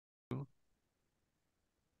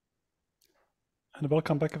And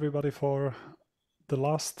welcome back everybody for the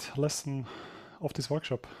last lesson of this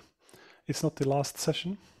workshop. It's not the last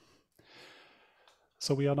session.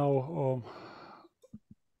 So we are now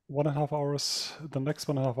 1.5 hours, the next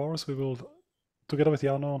 1.5 hours we will, together with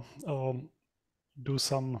Jano, do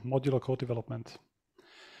some modular code development.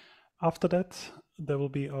 After that, there will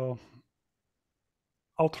be a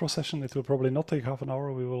outro session. It will probably not take half an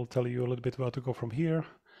hour. We will tell you a little bit where to go from here.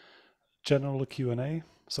 General Q&A,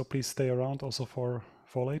 so please stay around also for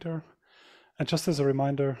later. And just as a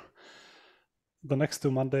reminder, the next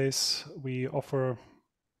 2 Mondays we offer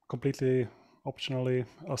completely optionally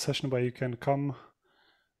a session where you can come,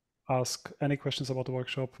 ask any questions about the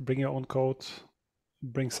workshop, bring your own code,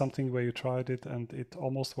 bring something where you tried it and it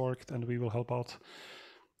almost worked, and we will help out,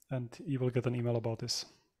 and you will get an email about this.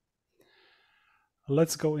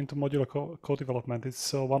 Let's go into modular code development.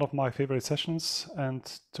 It's one of my favorite sessions, and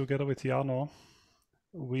together with Jano,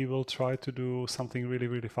 we will try to do something really,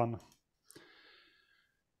 really fun.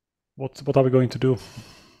 What are we going to do?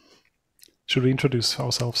 Should we introduce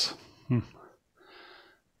ourselves?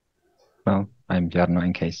 Well, I'm Jarno,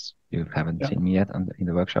 in case you haven't seen me yet in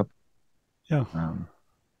the workshop. Yeah. An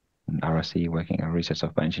RSC working, a research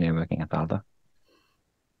software engineer working at Pandas.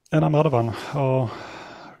 And I'm Radovan,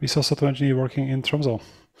 research software engineer working in Tromsø.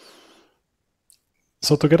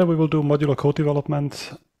 So together we will do modular code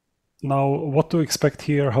development. Now, what to expect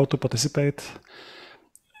here, how to participate.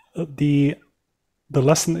 The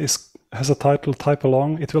lesson has a title, Type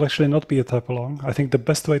Along. It will actually not be a Type Along. I think the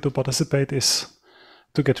best way to participate is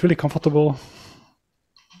to get really comfortable,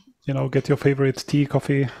 get your favorite tea,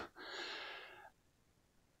 coffee.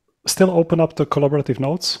 Still open up the collaborative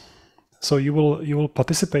notes. So you will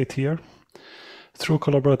participate here through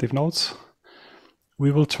collaborative notes.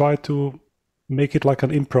 We will try to make it like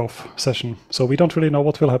an improv session. So we don't really know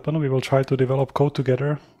what will happen. We will try to develop code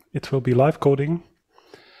together. It will be live coding,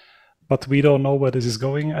 but we don't know where this is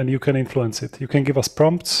going, and you can influence it. You can give us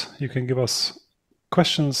prompts. You can give us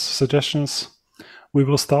questions, suggestions. We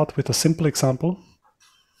will start with a simple example,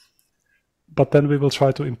 but then we will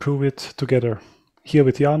try to improve it together. Here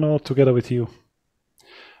with Jano, together with you.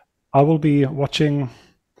 I will be watching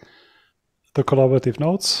the collaborative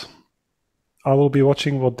notes. I will be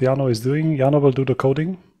watching what Jano is doing. Jano will do the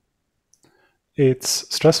coding. It's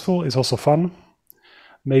stressful, it's also fun.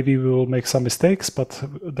 Maybe we will make some mistakes, but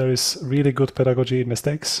there is really good pedagogy in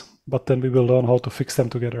mistakes, but then we will learn how to fix them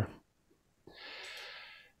together.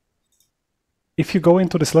 If you go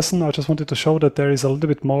into this lesson, I just wanted to show that there is a little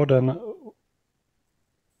bit more than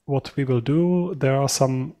what we will do. There are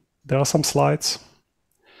some slides.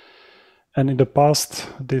 And in the past,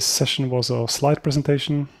 this session was a slide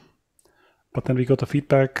presentation, but then we got the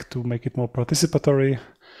feedback to make it more participatory.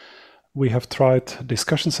 We have tried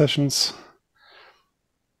discussion sessions.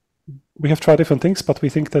 We have tried different things, but we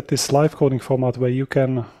think that this live coding format where you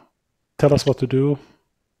can tell us what to do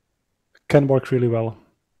can work really well.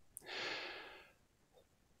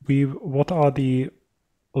 What are the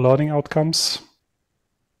learning outcomes?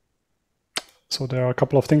 So there are a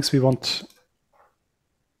couple of things we want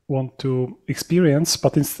to experience,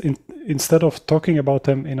 but instead of talking about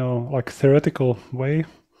them in a theoretical way,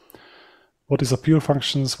 what is a pure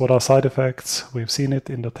functions? What are side effects? We've seen it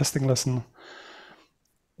in the testing lesson.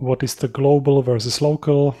 What is the global versus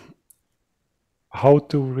local? How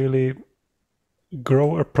to really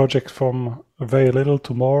grow a project from very little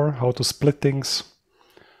to more? How to split things?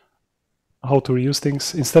 How to reuse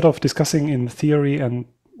things? Instead of discussing in theory, and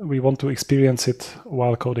we want to experience it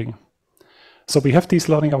while coding. So we have these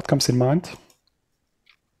learning outcomes in mind,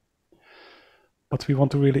 but we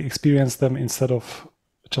want to really experience them instead of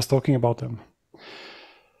just talking about them.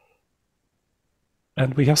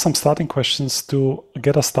 And we have some starting questions to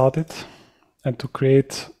get us started and to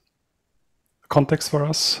create context for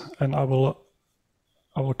us. And I will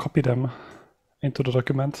copy them into the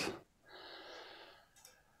document.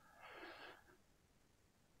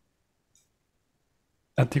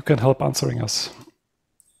 And you can help answering us.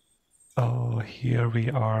 Here we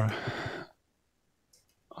are.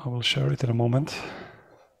 I will share it in a moment.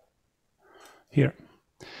 Here.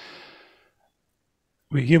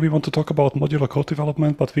 Here we want to talk about modular code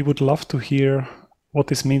development, but we would love to hear what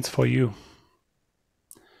this means for you.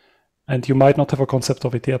 And you might not have a concept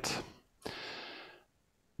of it yet.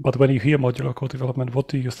 But when you hear modular code development, what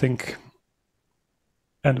do you think?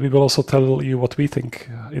 And we will also tell you what we think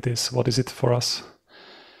it is. What is it for us?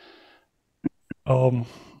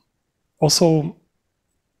 Also,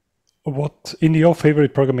 what in your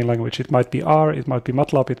favorite programming language, it might be R, it might be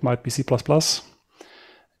Matlab, it might be C++.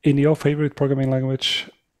 In your favorite programming language,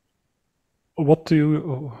 what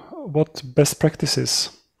best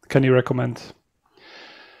practices can you recommend?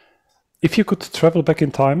 If you could travel back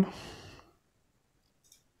in time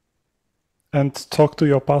and talk to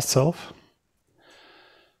your past self,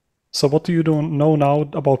 so what do you know now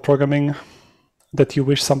about programming that you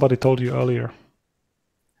wish somebody told you earlier?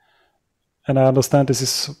 And I understand this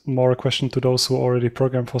is more a question to those who already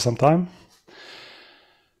program for some time.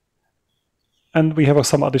 And we have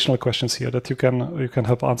some additional questions here that you can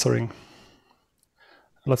help answering.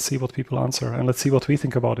 Let's see what people answer, and let's see what we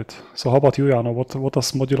think about it. So how about you, Jano? What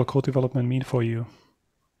does modular code development mean for you?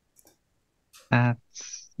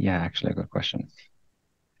 That's, yeah, actually a good question.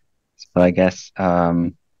 So I guess,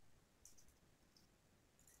 I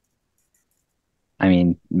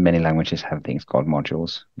mean, many languages have things called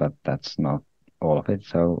modules, but that's not all of it.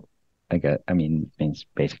 So I mean, it means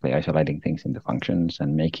basically isolating things into functions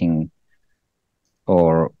and making,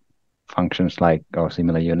 or functions like, or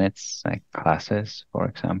similar units, like classes, for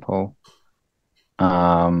example.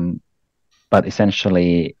 But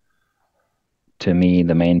essentially, to me,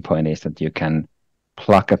 the main point is that you can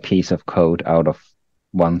pluck a piece of code out of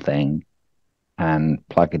one thing and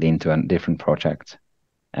plug it into a different project,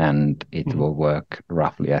 and it will work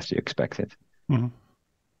roughly as you expect it.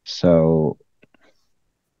 So,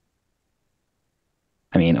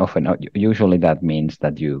 I mean, usually that means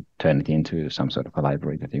that you turn it into some sort of a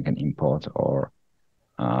library that you can import or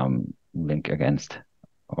link against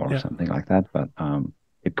or something like that. But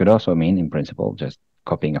it could also mean, in principle, just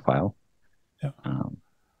copying a file.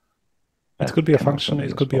 It could be a function,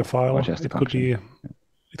 it could be a file, it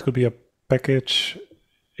could be a package,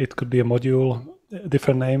 it could be a module,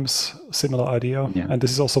 different names, similar idea. And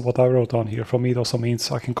this is also what I wrote down here. For me, it also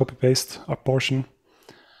means I can copy paste a portion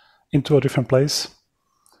into a different place.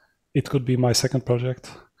 It could be my second project,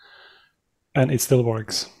 and it still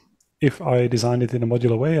works if I design it in a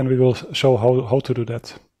modular way, and we will show how to do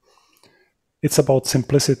that. It's about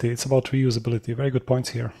simplicity, it's about reusability. Very good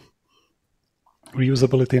points here.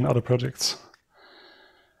 Reusability in other projects.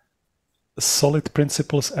 Solid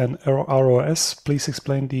principles and ROS. Please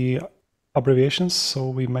explain the abbreviations, so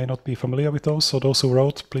we may not be familiar with those. So those who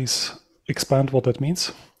wrote, please expand what that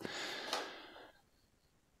means.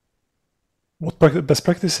 What best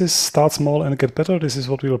practices? Start small and get better. This is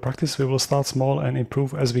what we will practice. We will start small and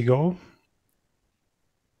improve as we go.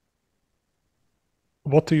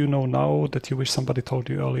 What do you know now that you wish somebody told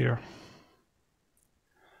you earlier?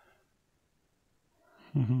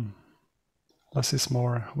 Less is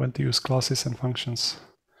more. When to use classes and functions.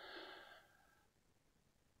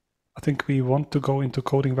 I think we want to go into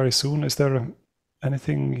coding very soon. Is there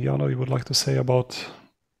anything, Jano, you would like to say about?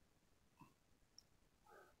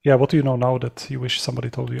 Yeah, what do you know now that you wish somebody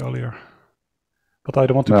told you earlier? But I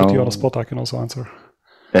don't want to put you on the spot. I can also answer.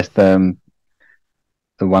 That's the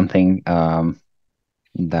one thing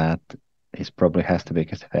that is probably has the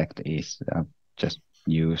biggest effect is just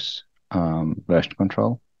use version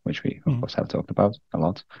control, which we of course have talked about a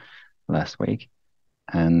lot last week,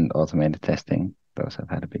 and automated testing. Those have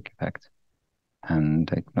had a big effect, and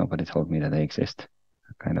nobody told me that they exist.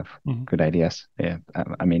 Kind of good ideas. Yeah,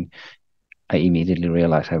 I mean, I immediately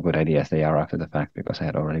realized how good ideas they are after the fact, because I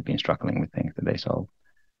had already been struggling with things that they solve.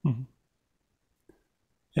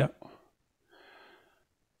 Yeah.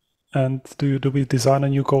 And do we design a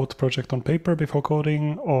new code project on paper before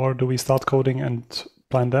coding, or do we start coding and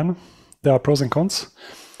plan then? There are pros and cons.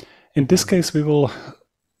 In this case, we will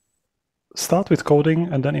start with coding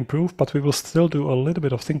and then improve, but we will still do a little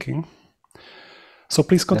bit of thinking. So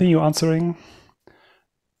please continue answering.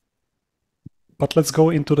 But let's go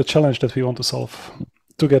into the challenge that we want to solve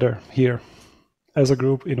together here as a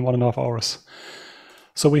group in 1.5 hours.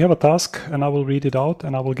 So we have a task, and I will read it out,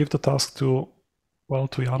 and I will give the task to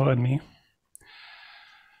Jano and me.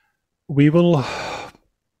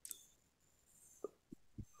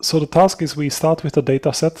 So the task is we start with a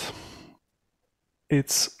data set.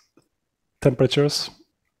 It's temperatures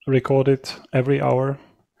recorded every hour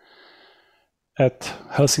at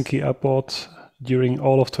Helsinki Airport during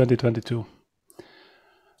all of 2022.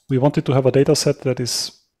 We wanted to have a data set that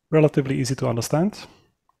is relatively easy to understand.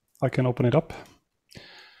 I can open it up.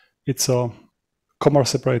 It's a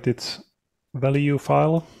comma-separated value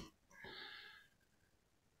file.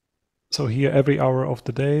 So here, every hour of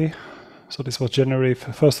the day. So this was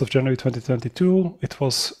 1st of January 2022. It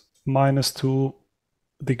was -2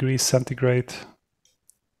 degrees centigrade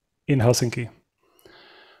in Helsinki.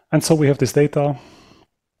 And so we have this data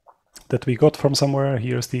that we got from somewhere.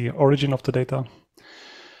 Here's the origin of the data.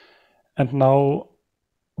 And now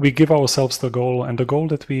we give ourselves the goal. And the goal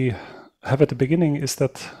that we have at the beginning is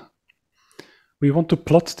that we want to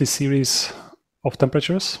plot this series of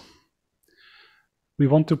temperatures. We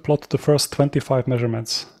want to plot the first 25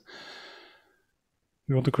 measurements.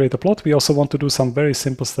 We want to create a plot. We also want to do some very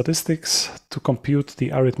simple statistics to compute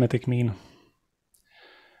the arithmetic mean.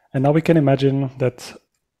 And now we can imagine that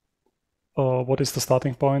what is the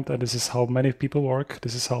starting point, and this is how many people work.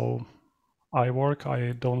 This is how I work.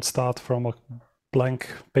 I don't start from a blank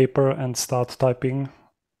paper and start typing.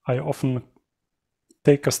 I often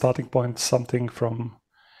take a starting point, something from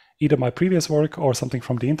either my previous work or something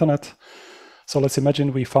from the internet. So let's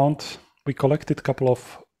imagine we collected a couple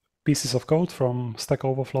of pieces of code from Stack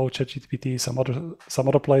Overflow, ChatGPT, some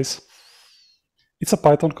other place. It's a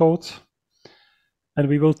Python code, and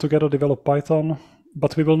we will together develop Python,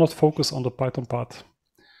 but we will not focus on the Python part.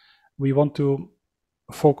 We want to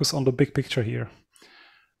focus on the big picture here.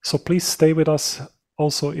 So please stay with us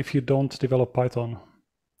also if you don't develop Python.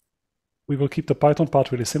 We will keep the Python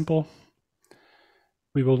part really simple.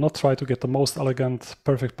 We will not try to get the most elegant,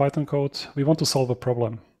 perfect Python code. We want to solve a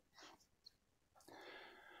problem.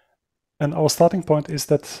 And our starting point is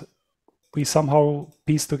that we somehow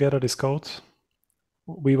piece together this code.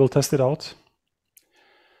 We will test it out.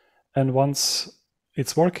 And once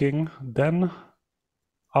it's working, then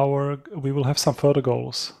we will have some further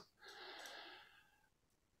goals.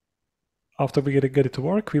 After we get it to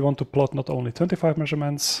work, we want to plot not only 25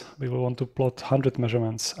 measurements, we will want to plot 100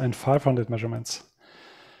 measurements and 500 measurements.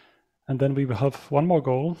 And then we will have one more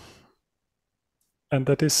goal, and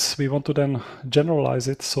that is we want to then generalize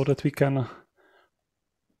it so that we can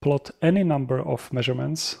plot any number of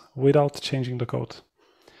measurements without changing the code.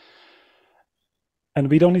 And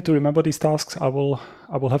we don't need to remember these tasks. I will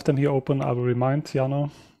have them here open. I will remind Jano.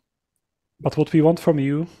 But what we want from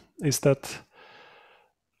you is that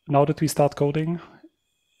now that we start coding,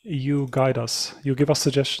 you guide us. You give us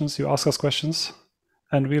suggestions, you ask us questions,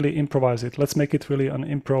 and really improvise it. Let's make it really an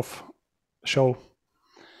improv show.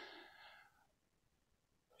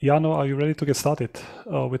 Jano, are you ready to get started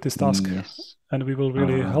with this task? Yes. And we will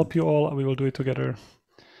really help you all. We will do it together.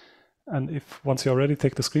 And once you're ready,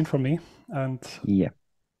 take the screen from me. And yeah,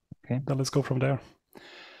 okay. Then let's go from there.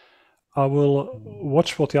 I will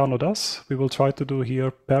watch what Jano does. We will try to do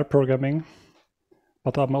here pair programming,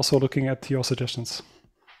 but I'm also looking at your suggestions.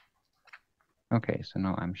 Okay, so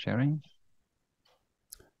now I'm sharing.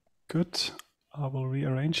 Good. I will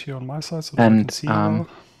rearrange here on my side so that I can see you well.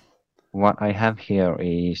 What I have here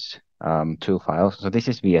is 2 files. So this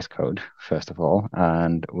is VS Code, first of all,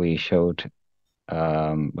 and we showed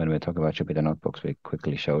when we were talking about Jupyter Notebooks, we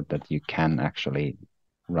quickly showed that you can actually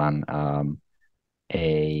run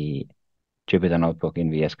a Jupyter Notebook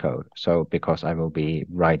in VS Code. So because I will be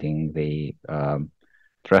writing the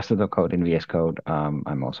rest of the code in VS Code,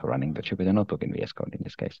 I'm also running the Jupyter Notebook in VS Code in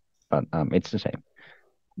this case, but it's the same.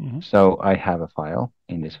 So I have a file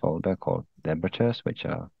in this folder called Debuggers, which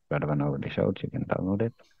Radovan already showed. You can download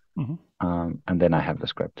it. And then I have the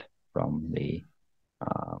script from the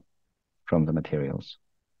materials.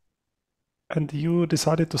 And you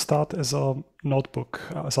decided to start as a notebook,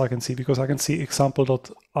 as I can see, because I can see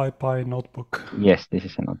example.ipy notebook. Yes, this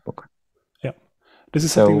is a notebook. Yeah. This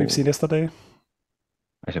is something we've seen yesterday.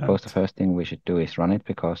 I suppose the first thing we should do is run it,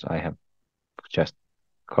 because I have just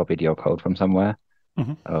copied your code from somewhere.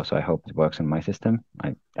 So I hope it works in my system.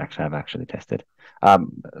 I have actually tested.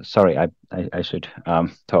 Sorry, I should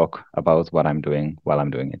talk about what I'm doing while I'm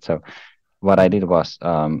doing it. So what I did was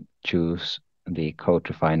choose the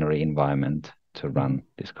CodeRefinery environment to run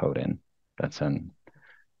this code in. That's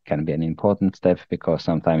can be an important step, because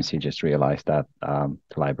sometimes you just realize that the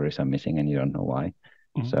libraries are missing and you don't know why.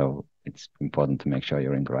 So it's important to make sure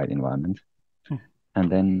you're in the right environment.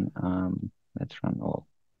 And then let's run all.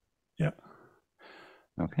 Yeah.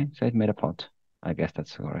 Okay, so it made a plot. I guess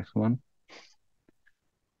that's the correct one.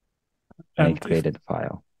 And it created a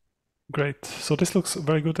file. Great. So this looks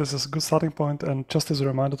very good as a good starting point. And just as a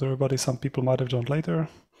reminder to everybody, some people might have joined later.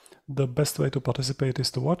 The best way to participate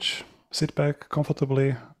is to watch, sit back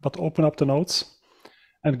comfortably, but open up the notes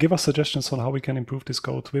and give us suggestions on how we can improve this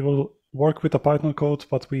code. We will work with the Python code,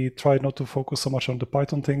 but we try not to focus so much on the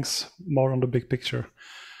Python things, more on the big picture.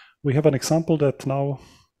 We have an example that now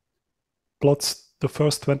plots the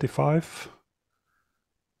first 25,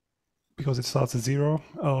 because it starts at 0,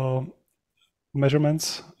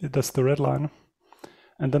 measurements. That's the red line.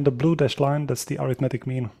 And then the blue dashed line, that's the arithmetic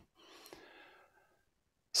mean.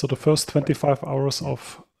 So the first 25 hours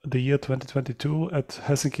of the year 2022 at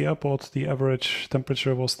Helsinki Airport, the average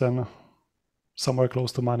temperature was then somewhere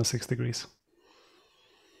close to -6 degrees.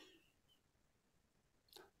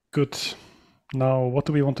 Good. Now, what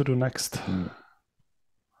do we want to do next?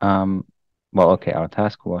 Well, okay, our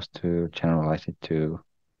task was to generalize it to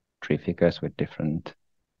 3 figures with different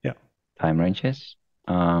time ranges.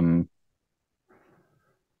 Is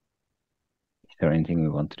there anything we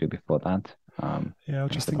want to do before that? Yeah,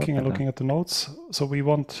 just thinking and looking at the notes. So we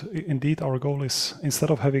want, indeed, our goal is,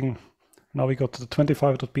 instead of having, now we got to the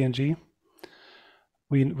 25.png,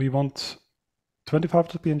 we want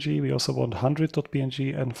 25.png, we also want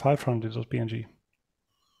 100.png and 500.png.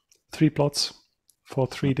 3 plots for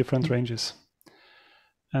 3 different ranges.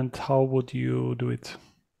 And how would you do it?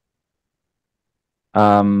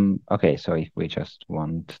 Okay, so if we just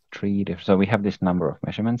want 3 different, so we have this number of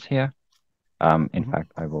measurements here. In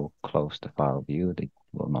fact, I will close the file view. It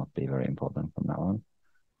will not be very important from now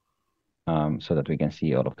on, so that we can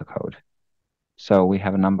see all of the code. So we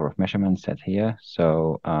have a number of measurements set here.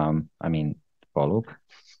 So, I mean, for loop.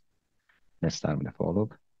 Let's start with the for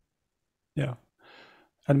loop. Yeah.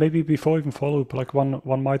 And maybe before even for loop, like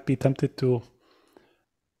one might be tempted to,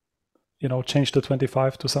 change the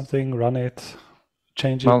 25 to something, run it,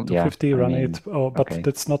 change it to 50, run it. But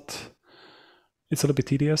that's not, it's a little bit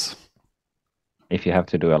tedious. If you have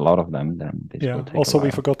to do a lot of them, then this will take also a while.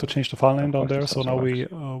 We forgot to change the file name down there, so now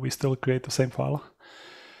we still create the same file.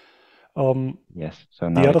 Yes. So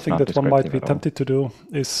now the other thing that one might be tempted to do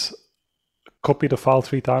is copy the file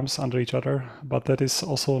 3 times under each other, but that is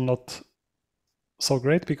also not so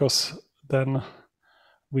great because then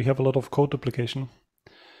we have a lot of code duplication.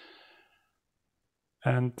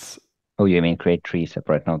 And oh, you mean create 3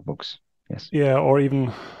 separate notebooks? Yes. Yeah, or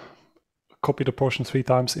even copy the portion 3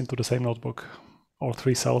 times into the same notebook or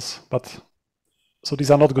 3 cells. But so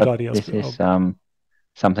these are not good ideas. This is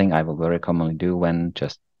something I will very commonly do when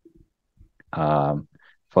just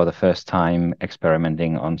for the first time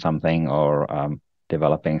experimenting on something or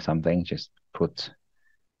developing something, just put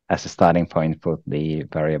as a starting point, put the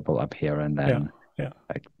variable up here and then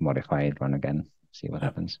like modify it, run again, see what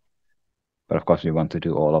happens. But of course, we want to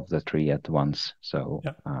do all of the 3 at once. So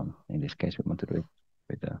in this case, we want to do it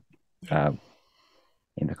with the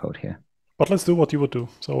in the code here. But let's do what you would do.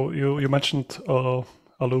 So you mentioned a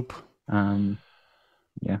loop.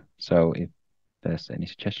 Yeah. So if there's any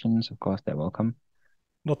suggestions, of course, they're welcome.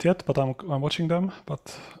 Not yet, but I'm watching them.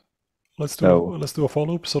 But let's do a for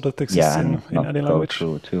loop so that exists in any language.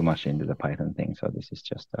 Go too much into the Python thing. So this is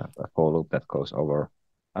just a for loop that goes over.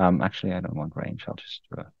 Actually, I don't want range. I'll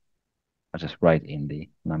just write in the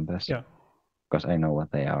numbers. Yeah. Because I know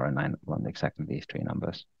what they are, and I want exactly these 3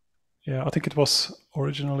 numbers. Yeah, I think it was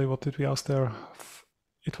originally, what did we ask there?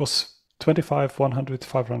 It was 25, 100,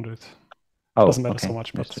 500. Oh, doesn't matter so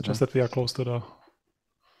much, but just that we are close to the.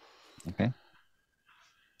 Okay.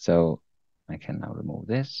 So I can now remove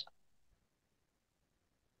this.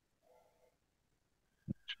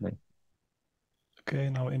 Actually. Okay,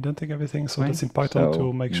 now indenting everything. So that's in Python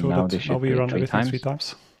to make sure that now we run everything 3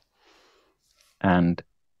 times. And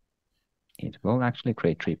it will actually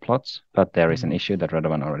create 3 plots, but there is an issue that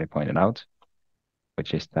Radovan already pointed out,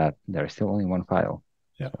 which is that there is still only 1 file.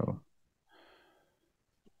 Yeah.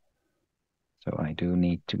 So I do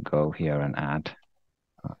need to go here and add.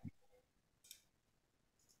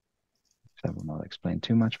 I will not explain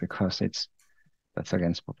too much because that's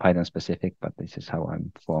against Python specific, but this is how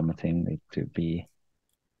I'm formatting it to be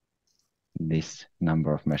this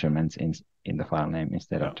number of measurements in the file name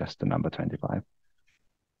instead of just the number 25.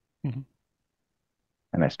 And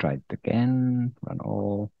let's try it again, run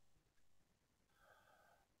all.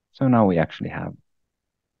 So now we actually have,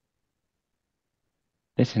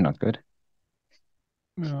 this is not good.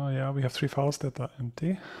 Yeah, we have 3 files that are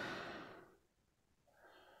empty.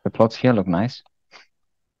 The plots here look nice.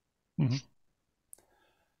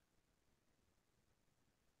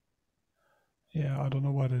 Yeah, I don't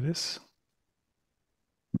know what it is.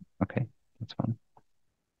 Okay, that's fine.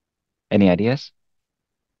 Any ideas?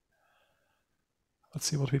 Let's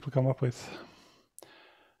see what people come up with.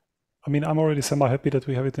 I mean, I'm already semi-happy that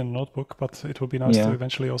we have it in a notebook, but it would be nice to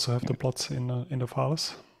eventually also have the plots in the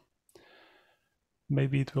files.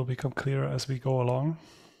 Maybe it will become clearer as we go along.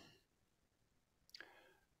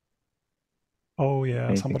 Oh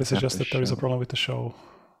yeah, somebody suggested there is a problem with the show.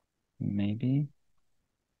 Maybe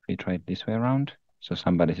we try it this way around. So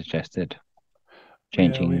somebody suggested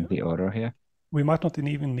changing the order here. We might not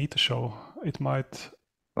even need the show. It might.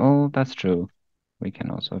 Oh, that's true. We can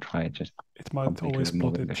also try just. It might always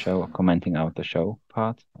plot it. The show, commenting out the show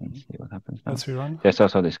part, and see what happens now. Let's rerun. There's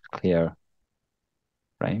also this clear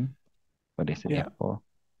frame. What is it for?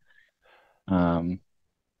 And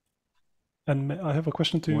I have a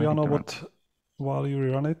question to you, Jano. While you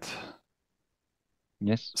rerun it.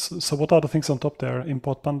 Yes. So what are the things on top there?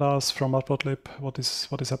 Import pandas from Matplotlib. What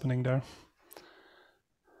is happening there?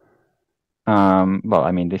 Well,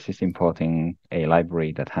 I mean, this is importing a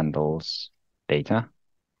library that handles data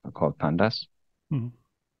called Pandas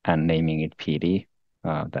and naming it PD.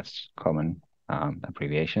 That's common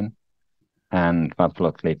abbreviation. And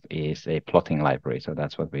Matplotlib is a plotting library, so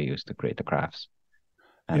that's what we use to create the graphs.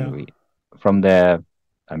 And we, from there,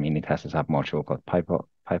 I mean, it has a submodule called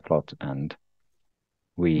pyplot, and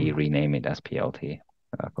we rename it as plt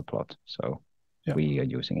for plot. So we are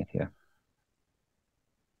using it here.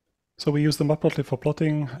 So we use the Matplotlib for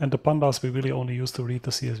plotting, and the Pandas we really only use to read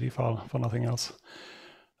the CSV file for nothing else.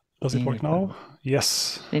 Does it work now?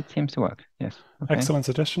 Yes. It seems to work, yes. Okay. Excellent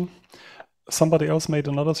suggestion. Somebody else made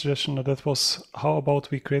another suggestion, that was, how about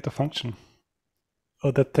we create a function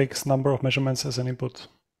that takes number of measurements as an input?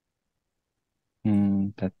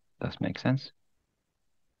 That does make sense.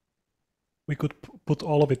 We could put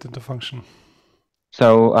all of it into function.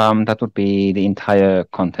 So that would be the entire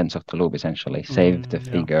contents of the loop, essentially. Save the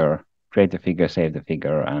figure, create the figure, save the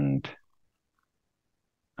figure, and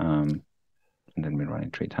then we run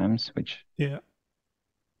it 3 times, which...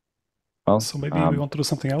 Well, so maybe we want to do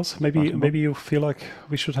something else. Maybe you feel like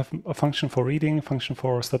we should have a function for reading, function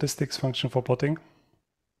for statistics, function for plotting.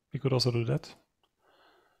 We could also do that.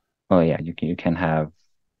 Well, yeah, you can have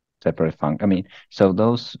separate functions. I mean, so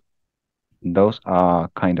those are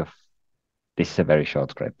kind of, this is a very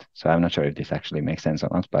short script, so I'm not sure if this actually makes sense or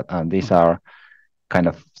not, but these are kind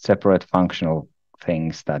of separate functional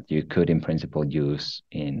things that you could in principle use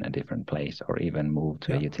in a different place, or even move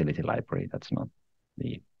to a utility library that's not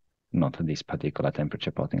this particular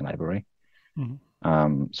temperature plotting library.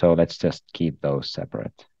 So let's just keep those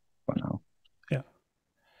separate for now.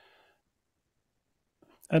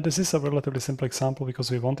 And this is a relatively simple example because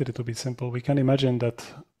we wanted it to be simple. We can imagine that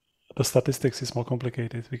the statistics is more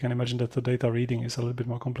complicated. We can imagine that the data reading is a little bit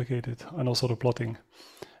more complicated, and also the plotting.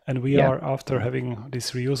 And we are after having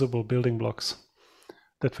these reusable building blocks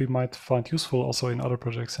that we might find useful also in other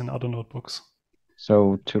projects and other notebooks.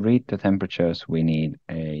 So to read the temperatures, we need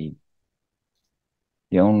the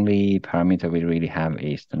only parameter we really have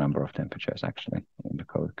is the number of temperatures actually in the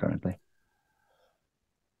code currently.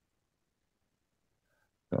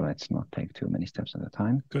 So let's not take too many steps at a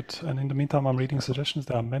time. Good. And in the meantime, I'm reading suggestions.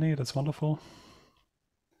 There are many. That's wonderful.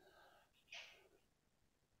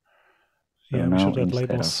 So we should add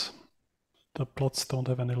labels. The plots don't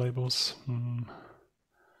have any labels.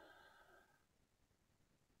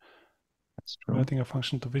 That's true. Writing a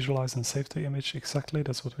function to visualize and save the image. Exactly.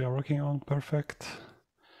 That's what we are working on. Perfect.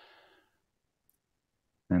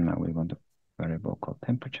 And now we want a variable called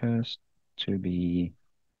temperatures to be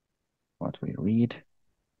what we read.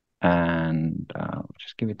 And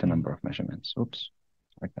just give it the number of measurements. Oops,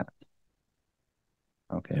 like that.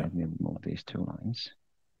 Okay, let me remove these 2 lines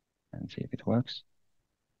and see if it works.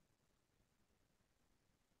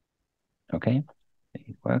 Okay,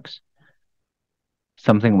 it works.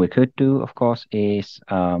 Something we could do, of course, is,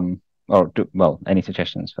 any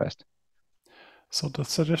suggestions first? So the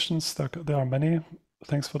suggestions, there are many.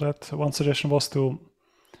 Thanks for that. One suggestion was to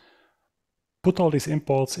put all these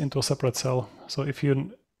imports into a separate cell. So if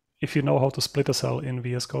you know how to split a cell in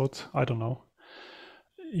VS Code, I don't know,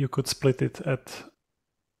 you could split it at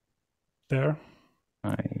there.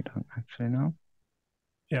 I don't actually know.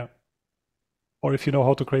 Yeah. Or if you know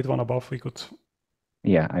how to create one above, we could.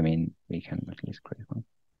 Yeah, I mean, we can at least create one.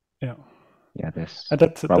 Yeah. Yeah, there's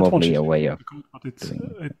probably a way of code, but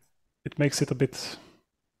it makes it a bit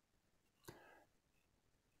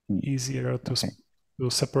easier to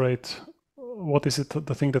separate what is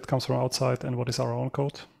the thing that comes from outside and what is our own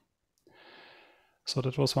code. So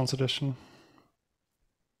that was one suggestion.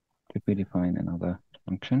 Could we define another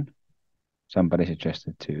function? Somebody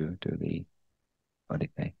suggested to do the body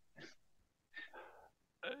pay.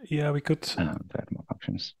 Yeah, we could. Add more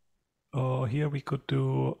functions. Here we could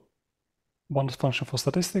do one function for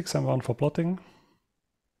statistics and one for plotting.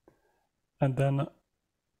 And then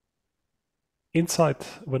inside,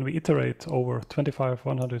 when we iterate over 25,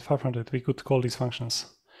 100, 500, we could call these functions.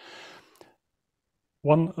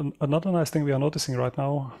 Another nice thing we are noticing right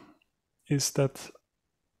now is that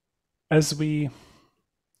as we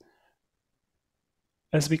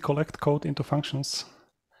collect code into functions,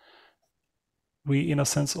 we in a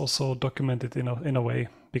sense also document it in a way,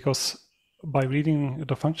 because by reading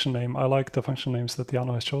the function name, I like the function names that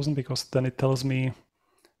Jano has chosen, because then it tells me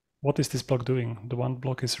what is this block doing. The one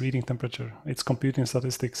block is reading temperature. It's computing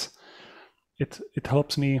statistics. It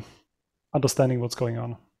helps me understanding what's going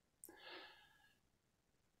on.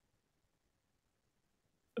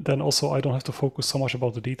 Then also I don't have to focus so much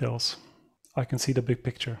about the details. I can see the big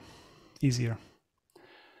picture easier.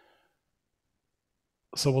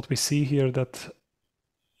 So what we see here, that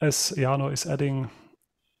as Jano is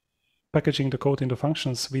packaging the code into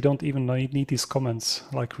functions, we don't even need these comments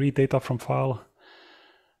like read data from file.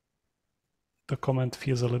 the comment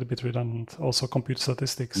feels a little bit redundant. Also, compute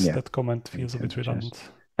statistics, Yeah. that comment feels a bit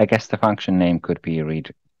redundant. I guess the function name could be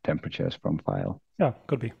read temperatures from file. Yeah,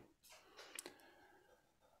 could be.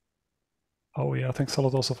 Oh yeah, thanks a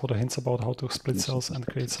lot also for the hints about how to split cells and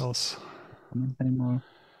create cells. Anymore.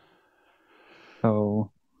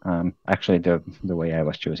 So actually the way I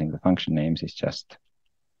was choosing the function names is just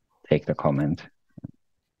take the comment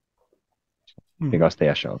because they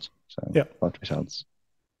are short. So yeah. plot results.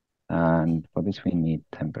 And for this we need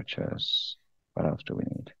temperatures. What else do we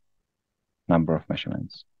need? Number of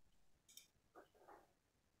measurements.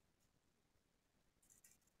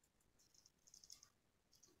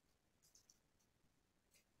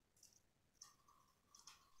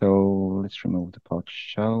 So let's remove the plot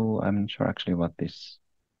show. I'm not sure actually what this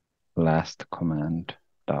last command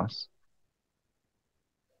does.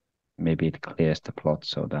 Maybe it clears the plot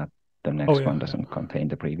so that the next one doesn't contain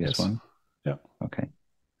the previous one. Yeah. Okay.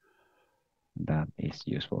 That is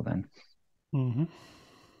useful then.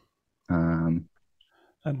 And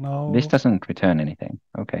now this doesn't return anything.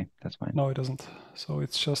 Okay, that's fine. No, it doesn't. So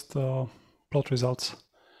it's just plot results.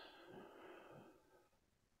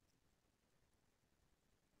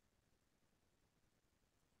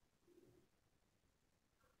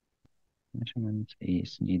 Measurement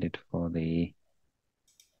is needed for the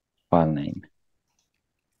file name.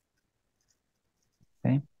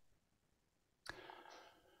 Okay.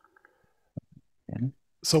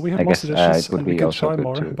 So we have more suggestions and we can try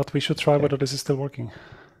more, but we should try whether this is still working.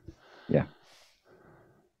 Yeah.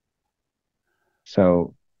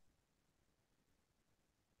 So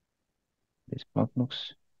this plot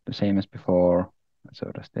looks the same as before.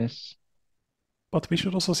 So does this. But we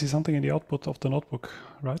should also see something in the output of the notebook,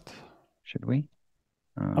 right? Should we?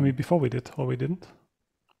 I mean, before we did, or we didn't?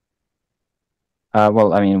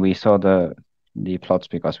 Well, I mean, we saw the plots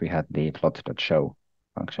because we had the plot.show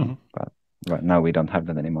function, but right now we don't have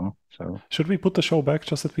that anymore. So should we put the show back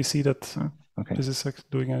just that we see that this is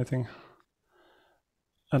doing anything?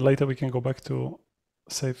 And later we can go back to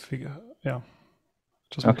save figure. Yeah.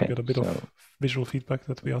 Just want to get a bit of visual feedback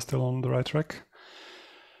that we are still on the right track.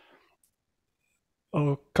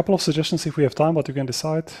 A couple of suggestions if we have time, what you can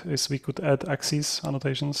decide is we could add axes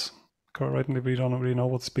annotations. Currently we don't really know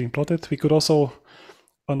what's being plotted. We could also,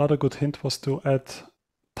 another good hint was to add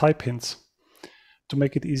type hints to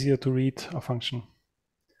make it easier to read a function.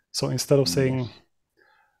 So instead of saying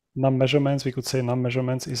num measurements, we could say num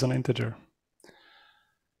measurements is an integer.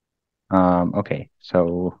 Okay,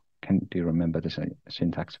 so do you remember the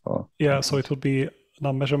syntax for? Yeah, so it would be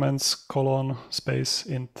num measurements colon space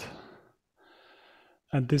int.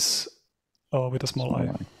 And this with a small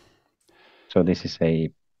I. So this is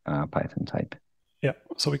a Python type. Yeah,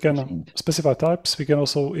 so we can specify types. We can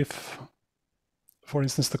also, if, for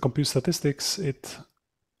instance, the compute statistics, it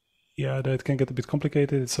can get a bit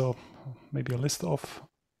complicated. It's maybe a list of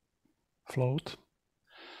float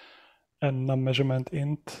and num measurement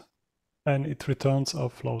int, and it returns a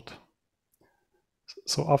float.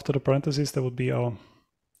 So after the parentheses, there would be a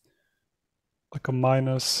like a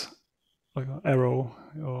minus, like an arrow,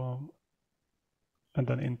 and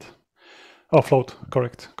then int. Oh, float,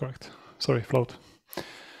 correct. Sorry, float.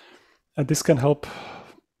 And this can help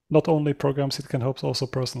not only programs, it can help also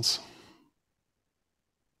persons.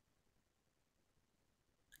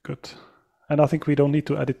 Good. And I think we don't need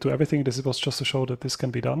to add it to everything. This was just to show that this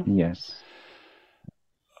can be done. Yes.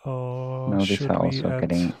 Now these are also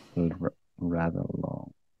getting rather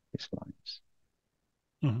long, these lines.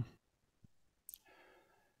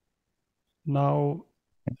 Now,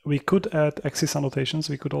 we could add axis annotations.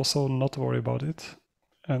 We could also not worry about it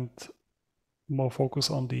and more focus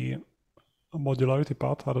on the modularity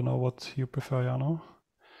part. I don't know what you prefer, Jano.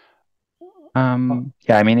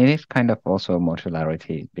 Yeah, I mean, it is kind of also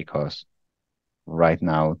modularity because right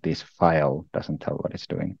now this file doesn't tell what it's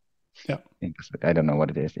doing. Yeah. I don't know what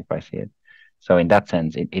it is if I see it. So in that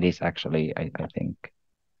sense, it is actually, I think,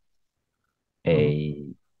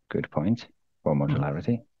 a good point for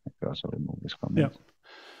modularity. If we also remove this comment.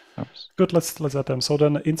 Yeah. Oops. Good. Let's add them. So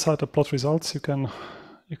then inside the plot results, you can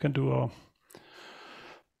do a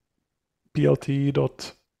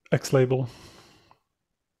plt.xlabel.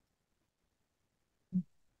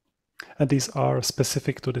 And these are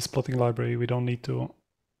specific to this plotting library. We don't need to.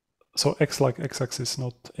 So x like x-axis,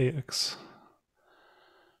 not ax.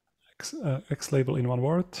 X label in one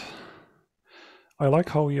word. I like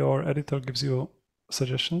how your editor gives you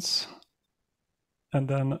suggestions. And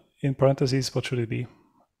then in parentheses, what should it be?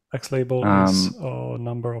 X label is a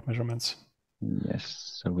number of measurements.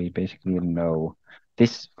 Yes, so we basically know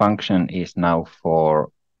this function is now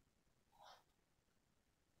for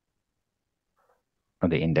or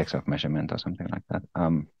the index of measurement or something like that.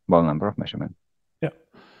 Well, number of measurement. Yeah.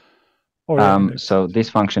 Or yeah, index. So this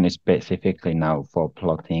function is specifically now for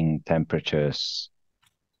plotting temperatures,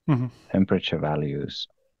 temperature values.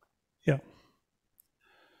 Yeah.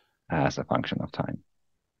 As a function of time.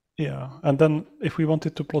 Yeah, and then if we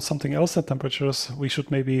wanted to plot something else than temperatures, we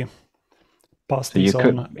should maybe pass these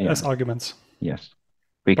on as arguments. Yes.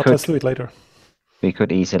 But let's do it later. We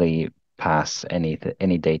could easily pass any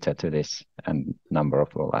data to this and number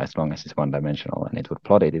of, well, as long as it's one-dimensional, and it would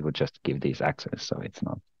plot it, it would just give these access, so it's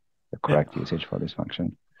not the correct usage for this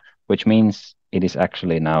function, which means it is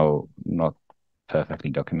actually now not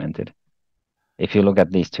perfectly documented. If you look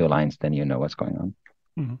at these two lines, then you know what's going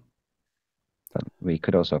on. But we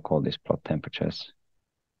could also call this plot temperatures.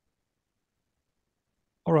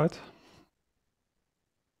 All right.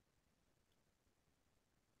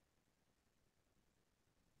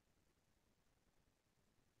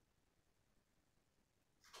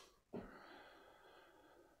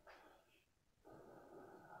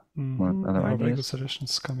 What other ideas? Very good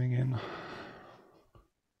suggestions coming in.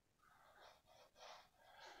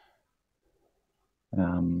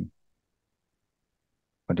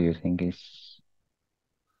 What do you think is?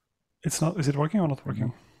 It's not. Is it working or not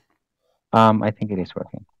working? I think it is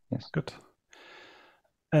working. Yes. Good.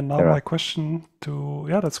 And now my question to,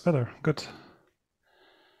 yeah, that's better. Good.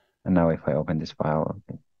 And now if I open this file,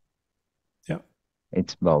 yeah,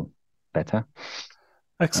 it's, well, better.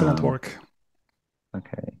 Excellent work.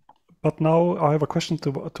 Okay. But now I have a question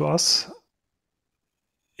to us.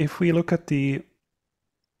 If we look at the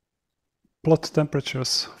plot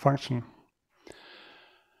temperatures function.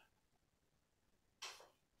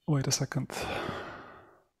 Wait a second.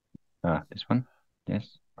 This one?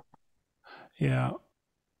 Yes. Yeah.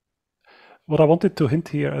 What I wanted to hint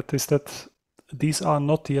here at is that these are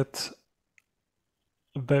not yet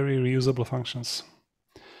very reusable functions.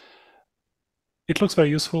 It looks very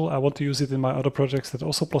useful. I want to use it in my other projects that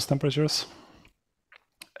also plot temperatures.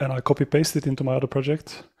 And I copy paste it into my other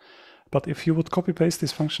project. But if you would copy paste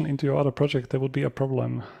this function into your other project, there would be a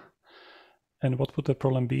problem. And what would the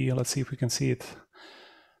problem be? Let's see if we can see it.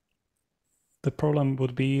 The problem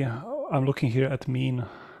would be, I'm looking here at mean.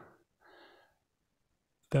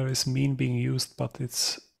 There is mean being used, but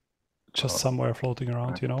it's just somewhere floating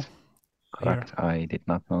around, correct. You know? Correct. Here. I did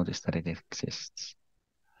not notice that it exists.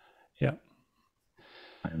 Yeah.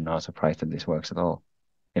 I'm not surprised that this works at all.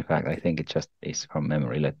 In fact, I think it just is from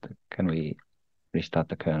memory. Can we restart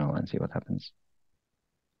the kernel and see what happens?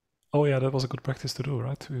 Oh yeah, that was a good practice to do,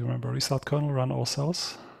 right? We remember restart kernel, run all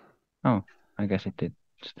cells. Oh, I guess it did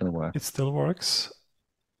still work. It still works.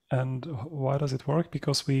 And why does it work?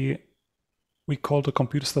 Because we call the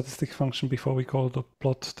computer statistic function before we call the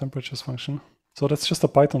plot temperatures function. So that's just a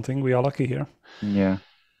Python thing. We are lucky here. Yeah.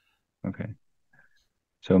 Okay.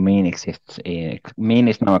 So mean exists. Mean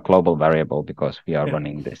is now a global variable because we are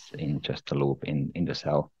running this in just a loop in the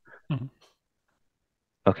cell.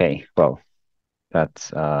 Okay. Well,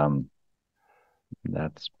 that's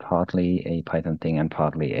partly a Python thing and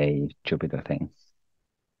partly a Jupyter thing.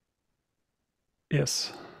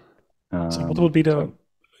 Yes. So what would be the,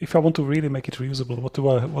 if I want to really make it reusable,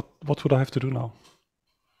 what would I have to do now?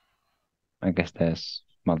 I guess there's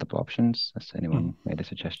multiple options. Has anyone made a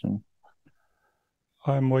suggestion?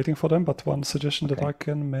 I'm waiting for them, but one suggestion that I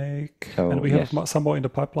can make, and we have some more in the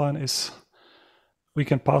pipeline, is we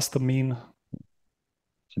can pass the mean.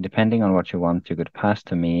 So depending on what you want, you could pass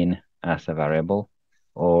the mean as a variable,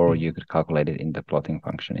 or you could calculate it in the plotting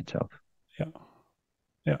function itself. Yeah.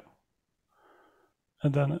 Yeah.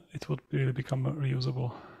 And then it would really become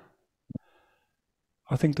reusable.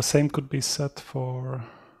 I think the same could be set for,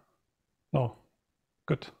 no,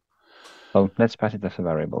 good. Well, let's pass it as a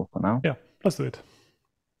variable for now. Yeah, let's do it.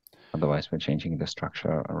 Otherwise, we're changing the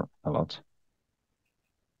structure a lot.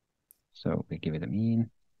 So we give it a mean,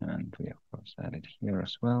 and we of course add it here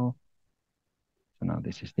as well. So now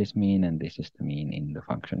this is this mean, and this is the mean in the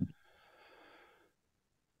function.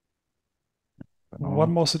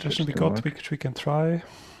 One more suggestion we got, which we can try,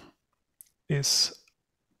 is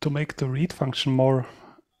to make the read function more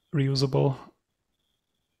reusable.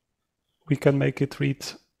 We can make it read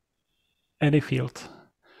any field.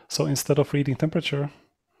 So instead of reading temperature,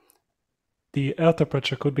 the air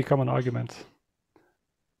temperature could become an argument.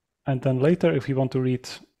 And then later, if we want to read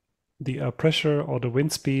the air pressure or the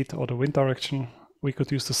wind speed or the wind direction, we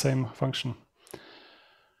could use the same function.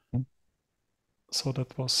 So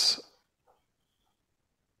that was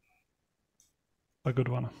a good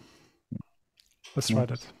one. Let's try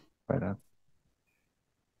that. Try that.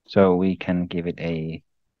 So we can give it a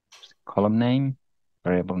column name,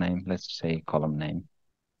 variable name. Let's say column name.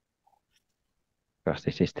 because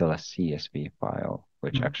this is still a CSV file,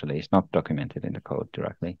 which actually is not documented in the code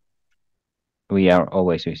directly. We are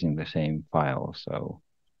always using the same file, so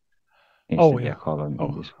instantly a column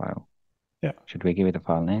in this file. Yeah. Should we give it a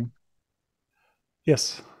file name?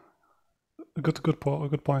 Yes. Good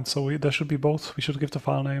point. So there should be both. We should give the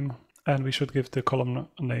file name and we should give the column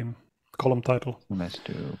name, column title. So let's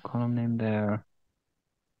do column name there.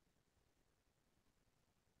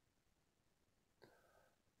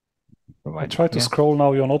 I tried to scroll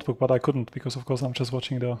now your notebook, but I couldn't because, of course, I'm just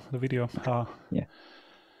watching the video. Yeah.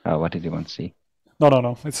 What did you want to see?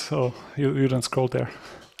 No. It's you didn't scroll there.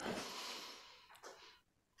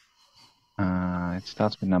 It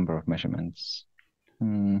starts with number of measurements.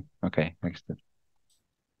 Okay, next.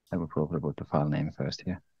 I will probably put the file name first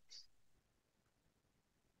here.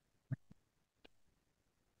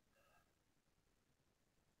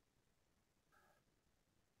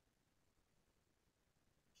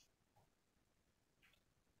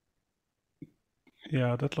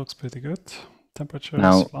 Yeah, that looks pretty good. Temperatures,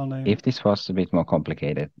 now, file name. If this was a bit more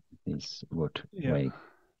complicated, this would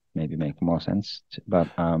maybe make more sense. But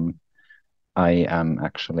I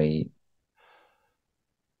actually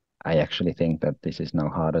think that this is now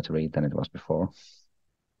harder to read than it was before.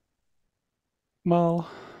 Well,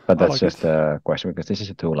 but that's just a question because this is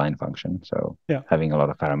a two-line function. So having a lot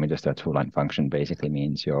of parameters to a two-line function basically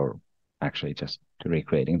means you're actually just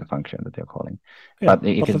recreating the function that you're calling. But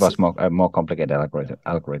if it was a more complicated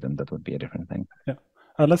algorithm, that would be a different thing. Yeah.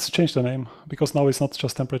 Let's change the name because now it's not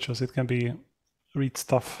just temperatures. It can be read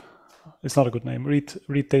stuff. It's not a good name.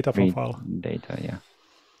 Read data from file. Data, yeah.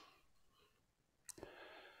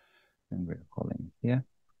 And we're calling here.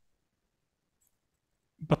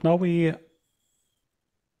 But now we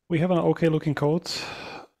have an okay looking code.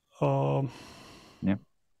 Yeah.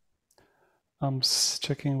 I'm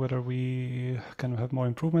checking whether we can have more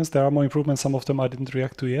improvements. There are more improvements. Some of them I didn't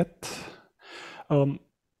react to yet.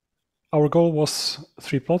 Our goal was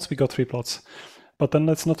 3 plots. We got 3 plots. But then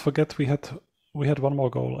let's not forget we had one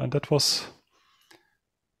more goal, and that was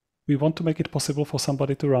we want to make it possible for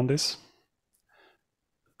somebody to run this,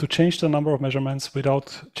 to change the number of measurements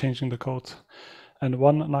without changing the code. And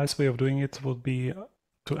one nice way of doing it would be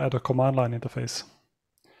to add a command line interface.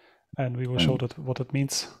 And we will show what that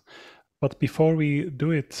means. But before we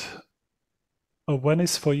do it, when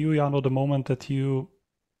is for you, Jano, the moment that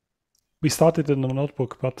we started in the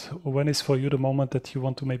notebook, but when is for you the moment that you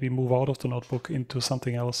want to maybe move out of the notebook into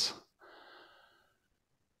something else?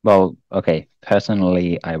 Well, okay,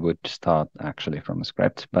 personally, I would start actually from a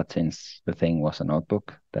script, but since the thing was a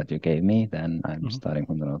notebook that you gave me, then I'm starting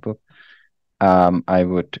from the notebook. I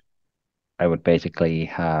would basically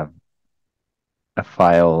have a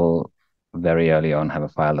file very early on, have a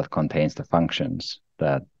file that contains the functions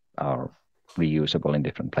that are reusable in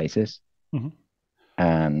different places,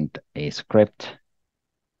 and a script,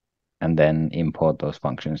 and then import those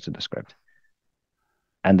functions to the script.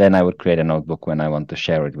 And then I would create a notebook when I want to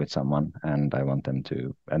share it with someone, and I want them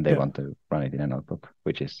to, and they want to run it in a notebook,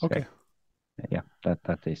 which is okay.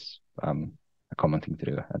 That is a common thing to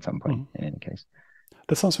do at some point in any case.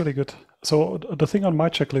 That sounds really good. So the thing on my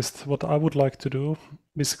checklist, what I would like to do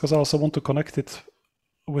is because I also want to connect it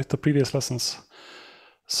with the previous lessons.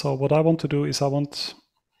 So what I want to do is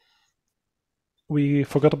we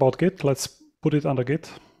forgot about Git. Let's put it under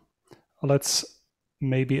Git. Let's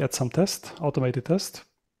maybe add some automated test,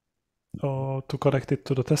 to connect it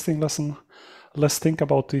to the testing lesson. Let's think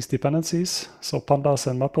about these dependencies. So Pandas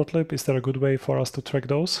and Matplotlib, is there a good way for us to track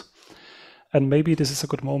those? And maybe this is a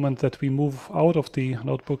good moment that we move out of the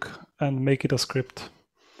notebook and make it a script.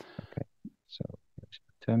 Okay, so here's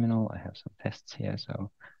the terminal. I have some tests here,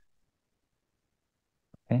 so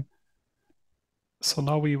okay. So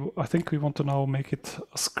now I think we want to now make it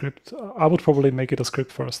a script. I would probably make it a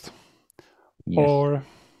script first. Yes. Or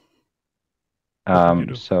what would you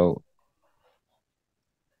do? So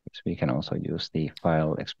we can also use the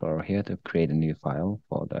file explorer here to create a new file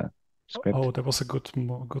for the script. Oh, there was a good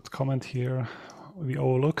comment here we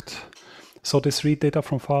overlooked. So this read data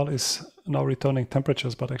from file is now returning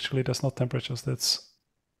temperatures, but actually there's not temperatures. That's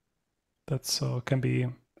can be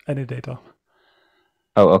any data.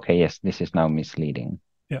 Oh, okay. Yes, this is now misleading.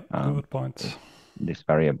 Yeah, good point. This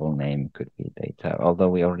variable name could be data, although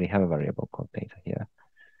we already have a variable called data here.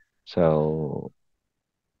 So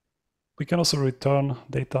we can also return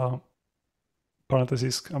data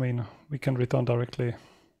parentheses. I mean, we can return directly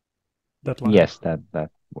that line. Yes, that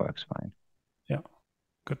works fine. Yeah,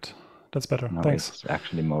 good. That's better. Now Thanks. It's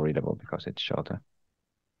actually more readable because it's shorter.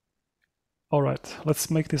 All right,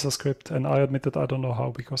 let's make this a script. And I admit that I don't know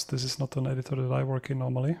how, because this is not an editor that I work in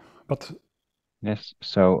normally. But Yes.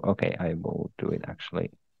 So, okay, I will do it actually.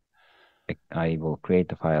 I will create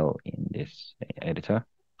the file in this editor.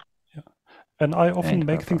 Yeah. And I often And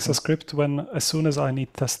make things a process. script as soon as I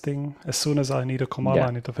need testing, as soon as I need a command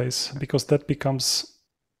line interface, because that becomes,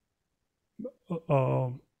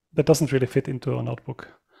 that doesn't really fit into a notebook.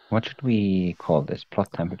 What should we call this?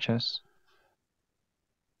 Plot temperatures?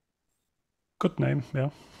 Good name, yeah.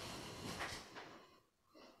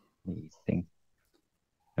 We think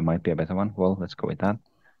there might be a better one. Well, let's go with that.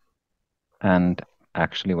 And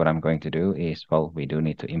actually what I'm going to do is, well, we do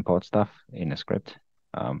need to import stuff in a script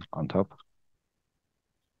on top.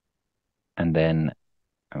 And then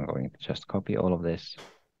I'm going to just copy all of this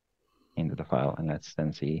into the file, and let's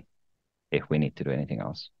then see if we need to do anything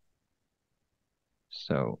else.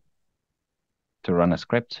 So to run a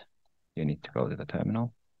script, you need to go to the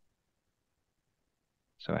terminal.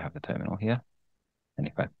 So I have the terminal here. And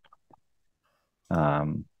if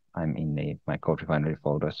I'm in my CodeRefinery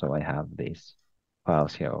folder, so I have these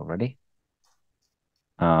files here already.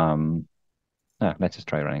 Let's just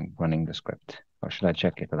try running the script. Or should I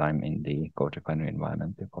check if I'm in the CodeRefinery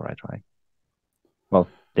environment before I try? Well,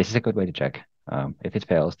 this is a good way to check. If it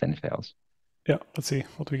fails, then it fails. Yeah, let's see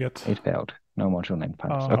what we get. It failed. No module named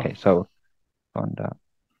Pandas. Okay, so on the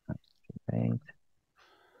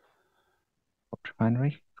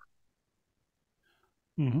CodeRefinery.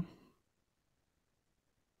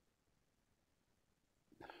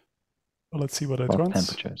 Well, let's see what it runs.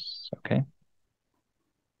 Temperatures. Okay.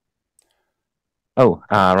 Oh,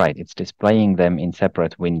 right. It's displaying them in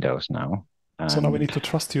separate windows now. So now we need to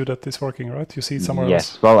trust you that it's working, right? You see it somewhere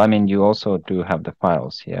yes. else. Well, I mean, you also do have the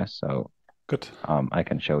files here, so good. I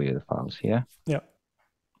can show you the files here. Yeah.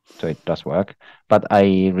 So it does work, but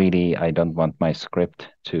I don't want my script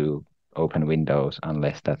to open Windows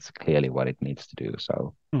unless that's clearly what it needs to do.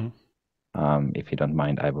 So if you don't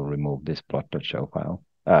mind, I will remove this plot.show file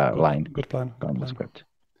line from the script,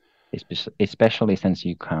 especially since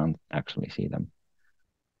you can't actually see them.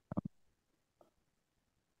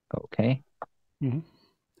 Okay.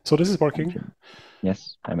 So this is working.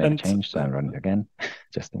 Yes, I made a change, so I'm running it again,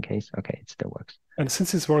 just in case. Okay, it still works. And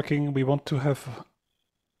since it's working, we want to have,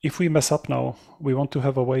 if we mess up now, we want to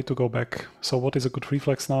have a way to go back. So what is a good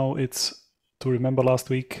reflex now? It's to remember last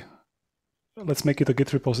week. Let's make it a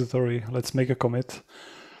Git repository. Let's make a commit.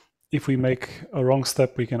 If we make a wrong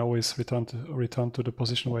step, we can always return to the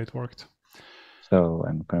position where it worked. So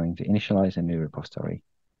I'm going to initialize a new repository.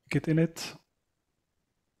 Git init.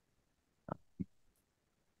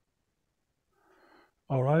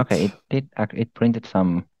 All right. Okay, it printed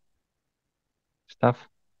some stuff,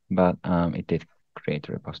 but it did create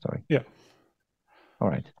a repository. Yeah. All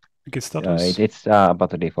right. Git status. It's about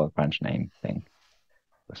the default branch name thing,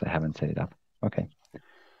 because I haven't set it up. Okay.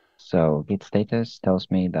 So Git status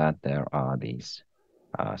tells me that there are these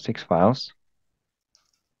 6 files.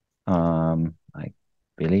 I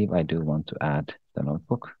believe I do want to add the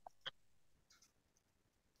notebook.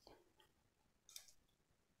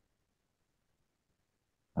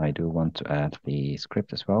 I do want to add the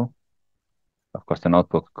script as well. Of course, the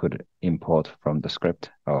notebook could import from the script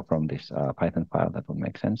or from this Python file. That would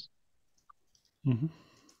make sense.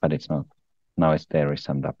 But it's not. Now there is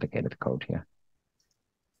some duplicated code here.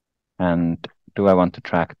 And do I want to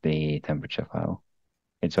track the temperature file?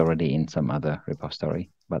 It's already in some other repository,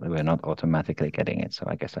 but we're not automatically getting it, so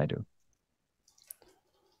I guess I do.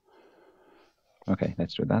 Okay,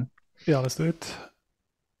 let's do that. Yeah, let's do it.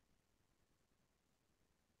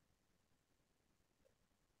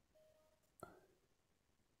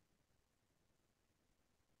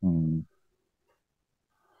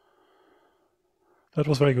 That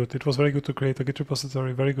was very good. It was very good to create a Git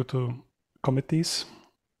repository, very good to commit these.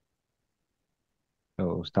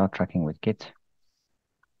 So start tracking with Git.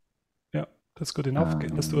 Yeah, that's good enough. Okay,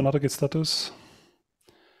 let's do another Git status.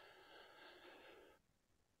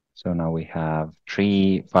 So now we have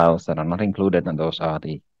 3 files that are not included, and those are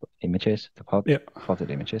the images, the plotted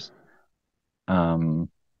images.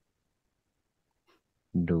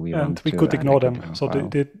 Do we want to? We could ignore them. So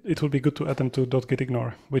it would be good to add them to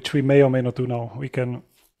 .gitignore, which we may or may not do now. We can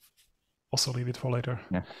also leave it for later.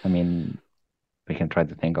 Yeah, I mean, we can try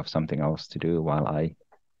to think of something else to do while I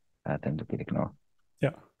add them to gitignore.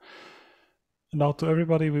 Yeah. Now to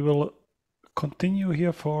everybody, we will continue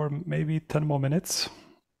here for maybe 10 more minutes.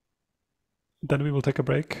 Then we will take a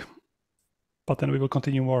break, but then we will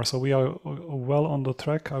continue more. So we are well on the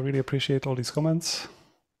track. I really appreciate all these comments.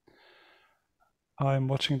 I'm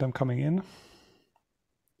watching them coming in.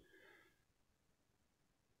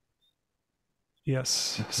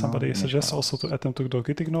 Yes, somebody suggests also to add them to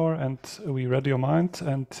 .gitignore, and we read your mind,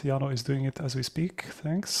 and Jano is doing it as we speak.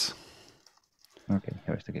 Thanks. Okay,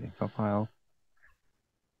 here is the Git info file.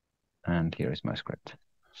 And here is my script.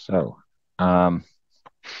 So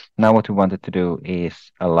now what we wanted to do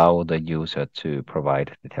is allow the user to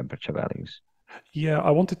provide the temperature values. Yeah,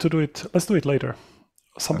 I wanted to do it. Let's do it later.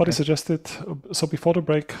 Somebody suggested, so before the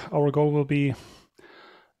break, our goal will be,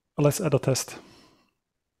 let's add a test.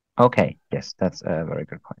 Okay, yes, that's a very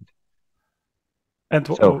good point. And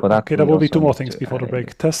so for that, okay, there will be two more need things to before the add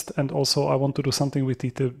break. Test, and also I want to do something with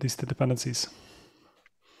these dependencies.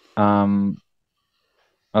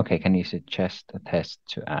 Okay, can you suggest a test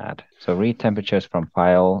to add? So read temperatures from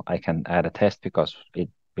file. I can add a test because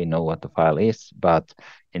we know what the file is, but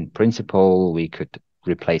in principle, we could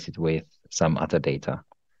replace it with some other data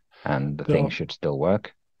and the thing should still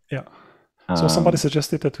work. Yeah. So somebody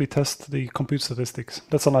suggested that we test the compute statistics.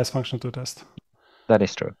 That's a nice function to test. That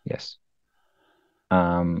is true, yes.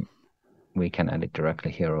 We can add it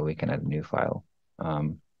directly here, or we can add a new file.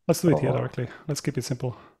 Let's do it here directly. Let's keep it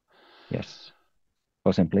simple. Yes.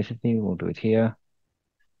 For simplicity, we'll do it here.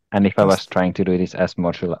 And if I was trying to do this as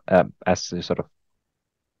modular, as a sort of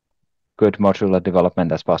good modular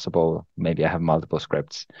development as possible, maybe I have multiple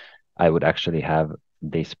scripts, I would actually have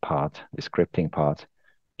this part, the scripting part,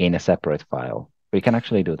 in a separate file. We can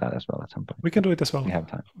actually do that as well at some point. We can do it as well. We have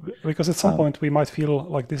time. Because at some point we might feel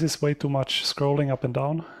like this is way too much scrolling up and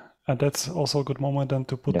down. And that's also a good moment then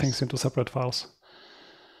to put things into separate files.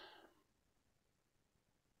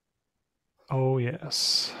 Oh,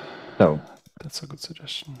 yes. So that's a good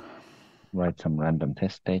suggestion. Write some random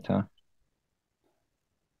test data.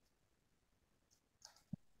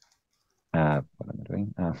 What am I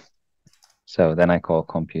doing? So then I call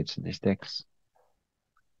compute statistics,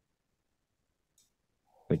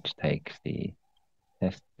 which takes the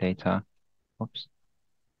test data. Oops.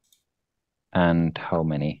 And how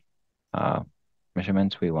many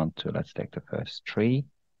measurements we want to. Let's take the first 3,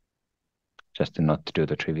 just to not do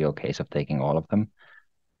the trivial case of taking all of them.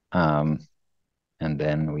 And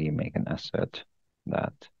then we make an assert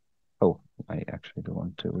that, I actually do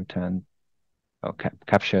want to return,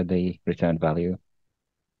 capture the returned value.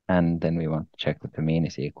 And then we want to check that the mean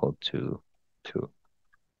is equal to 2.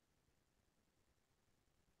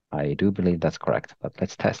 I do believe that's correct, but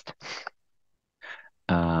let's test.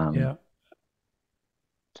 Yeah.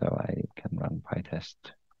 So I can run pytest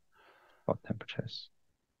for temperatures.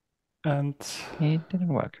 And it didn't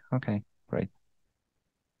work. Okay, great.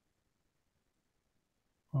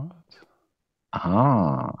 What?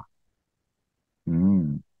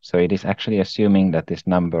 So it is actually assuming that this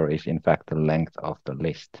number is in fact the length of the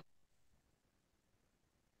list.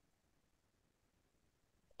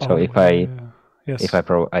 So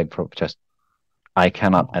I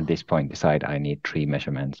cannot at this point decide I need 3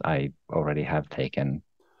 measurements. I already have taken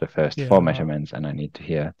the first 4 measurements, and I need to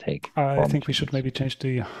here take 4 I think we should maybe change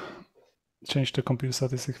the compute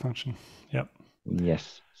statistics function. Yeah.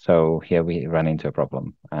 Yes. So here we run into a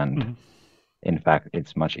problem, and in fact,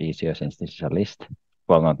 it's much easier since this is a list.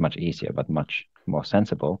 Well, not much easier, but much more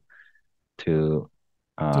sensible to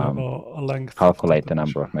have a length calculate the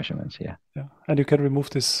number of measurements here. Yeah, and you can remove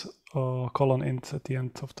this colon int at the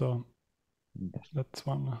end of the. Yes. That's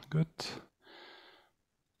one good.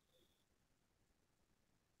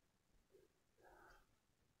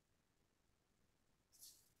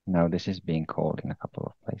 Now this is being called in a couple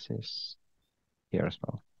of places here as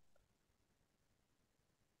well.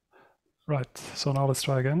 Right, so now let's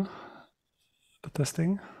try again the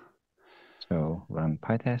testing. So run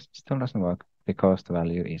pytest, still doesn't work because the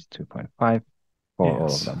value is 2.5 for all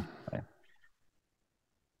of them. Right.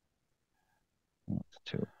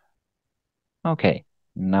 2. Okay,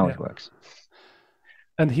 now it works.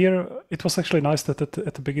 And here it was actually nice that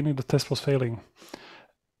at the beginning the test was failing.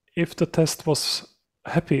 If the test was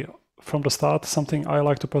happy from the start, something I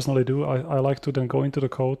like to personally do, I like to then go into the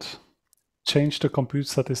code, change the compute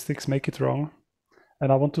statistics, make it wrong,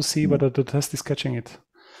 and I want to see whether the test is catching it.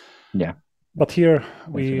 Yeah. But here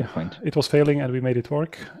it was failing and we made it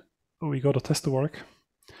work. We got a test to work.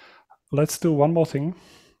 Let's do one more thing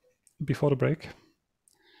before the break.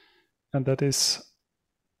 And that is,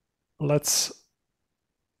 let's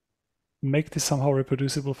make this somehow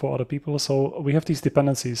reproducible for other people. So we have these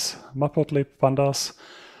dependencies, Matplotlib, Pandas.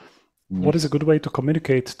 Yes. What is a good way to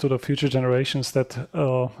communicate to the future generations that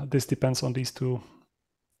this depends on these 2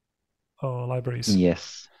 libraries?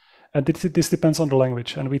 Yes. And this depends on the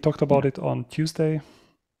language. And we talked about it on Tuesday.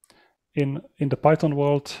 In the Python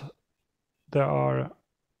world, there are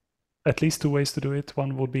at least 2 ways to do it.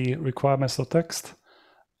 One would be requirements.txt.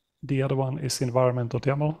 The other one is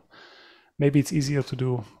environment.yaml. Maybe it's easier to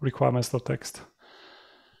do requirements.txt.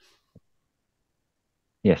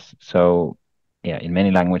 Yes. So yeah, in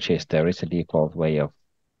many languages, there is a default way of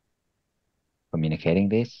communicating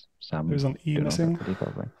this. Some There's an E do not have missing. the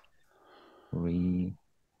default way.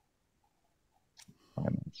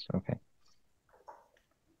 Requirements, okay.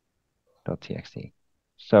 .txt.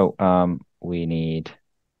 So we need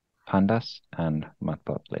Pandas and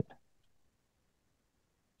Matplotlib.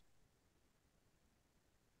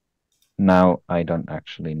 Now I don't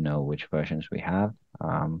actually know which versions we have.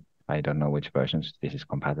 I don't know which versions this is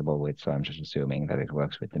compatible with, so I'm just assuming that it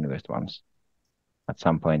works with the newest ones. At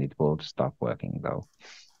some point it will stop working though,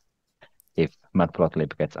 if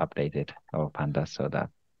Matplotlib gets updated or Pandas so that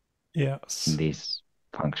Yes. these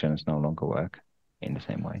functions no longer work in the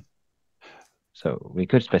same way. So we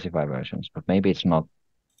could specify versions, but maybe it's not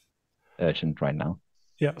urgent right now.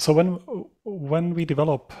 Yeah, so when we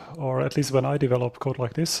develop, or at least when I develop code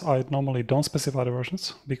like this, I normally don't specify the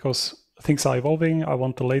versions because things are evolving. I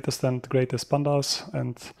want the latest and greatest pandas,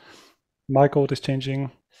 and my code is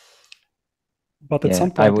changing. But at Yeah,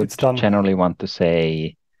 some I point, would it's done. generally want to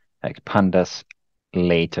say like Pandas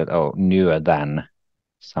later or newer than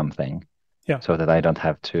something, Yeah. so that I don't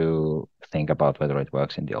have to think about whether it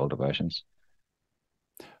works in the older versions.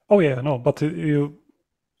 Oh yeah, no, but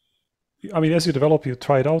I mean, as you develop, you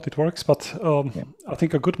try it out, it works. But Yeah. I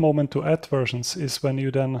think a good moment to add versions is when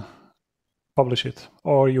you then publish it,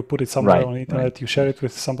 or you put it somewhere Right, on the right. internet, you share it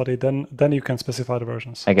with somebody, then you can specify the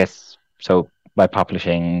versions. I guess so. By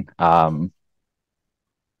publishing,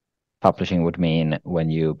 publishing would mean when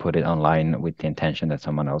you put it online with the intention that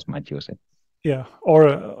someone else might use it. Yeah,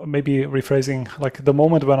 or maybe rephrasing, like the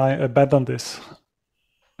moment when I abandon this,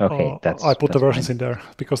 Okay, I put the that's versions fine. in there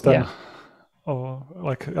because then, Yeah.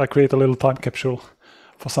 like I create a little time capsule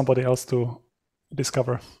for somebody else to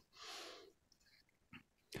discover.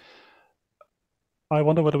 I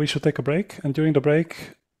wonder whether we should take a break, and during the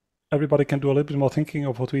break, everybody can do a little bit more thinking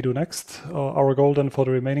of what we do next. Our goal then for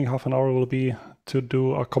the remaining half an hour will be to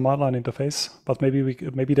do a command line interface, but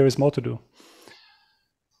maybe there is more to do.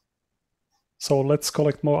 So let's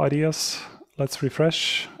collect more ideas. Let's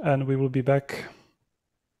refresh, and we will be back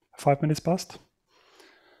 5 minutes past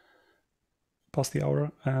the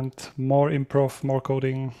hour, and more improv, more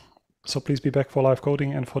coding. So please be back for live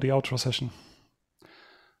coding and for the outro session.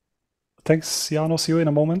 Thanks, Jano. See you in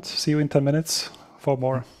a moment. See you in 10 minutes for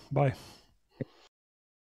more. Bye.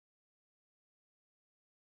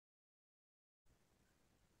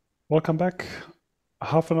 Welcome back.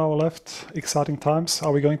 Half an hour left. Exciting times.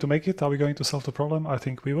 Are we going to make it? Are we going to solve the problem? I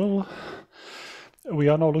think we will. We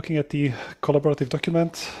are now looking at the collaborative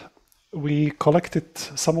document. We collected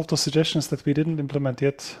some of the suggestions that we didn't implement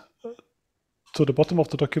yet to the bottom of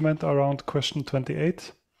the document around question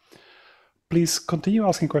 28. Please continue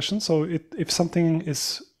asking questions. So if something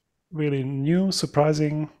is really new,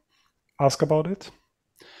 surprising, ask about it.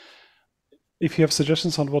 If you have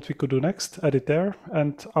suggestions on what we could do next, add it there.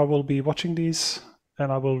 And I will be watching these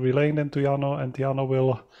and I will relay them to Jano, and Jano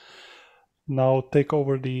will now take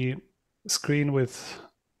over the screen with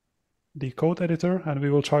the code editor, and we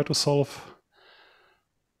will try to solve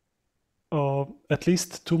at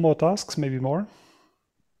least 2 more tasks, maybe more.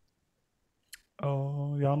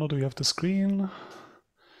 Jano, do you have the screen?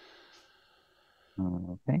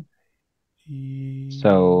 Okay.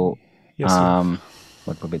 So, yes,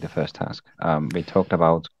 what would be the first task? We talked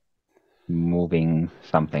about moving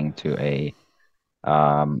something to a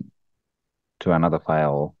to another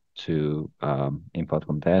file to import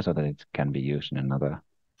from there so that it can be used in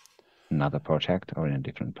another project or in a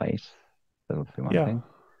different place. That would be one thing.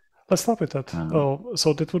 Let's start with that.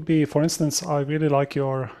 So that would be, for instance, I really like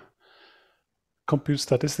your compute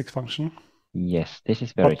statistics function. Yes, this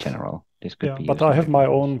is very general. This could be used. But I have my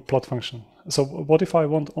own plot function. So what if I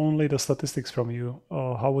want only the statistics from you?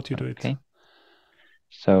 How would you do it? Okay.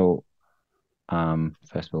 So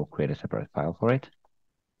first we'll create a separate file for it.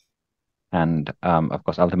 And of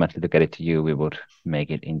course, ultimately to get it to you, we would make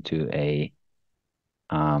it into a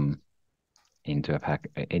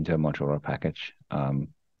modular package.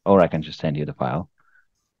 Or I can just send you the file.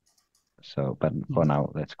 So, but for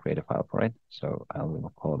now, let's create a file for it. So I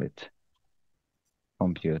will call it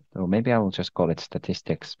compute, or maybe I will just call it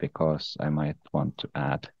statistics because I might want to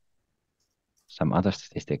add some other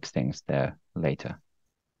statistics things there later.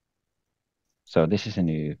 So this is a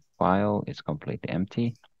new file. It's completely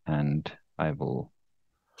empty, and I will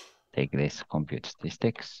take this compute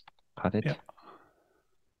statistics, cut it,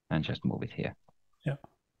 and just move it here. Yeah.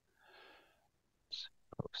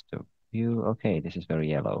 Supposed to view. Okay, this is very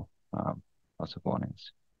yellow. Lots of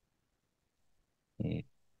warnings.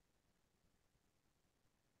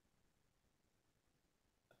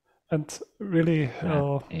 And really,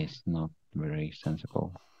 that is not very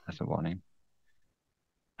sensible as a warning.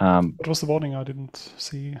 What was the warning? I didn't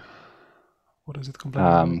see. What is it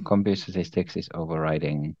complaining about? Compute statistics is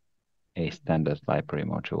overriding a standard library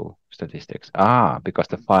module statistics. Because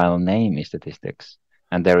the file name is statistics,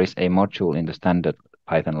 and there is a module in the standard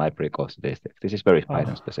Python library called statistics. This is very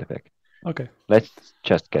Python specific. Okay. Let's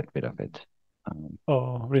just get rid of it.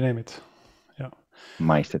 Rename it. Yeah.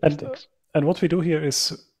 My statistics. And what we do here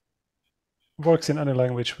is works in any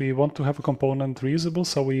language. We want to have a component reusable,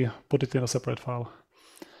 so we put it in a separate file.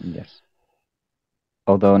 Yes.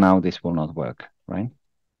 Although now this will not work, right?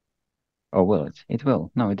 Or will it? It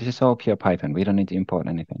will. No, this is all pure Python. We don't need to import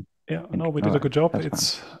anything. Yeah, no, we did a good job.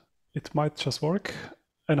 It might just work.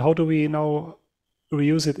 And how do we now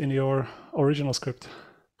reuse it in your original script?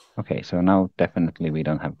 Okay, so now definitely we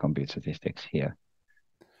don't have compute statistics here.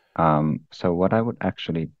 So what I would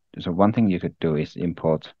actually, so one thing you could do is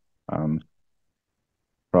import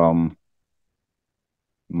from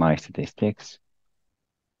my statistics,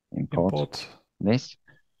 import this,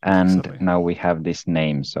 and now we have this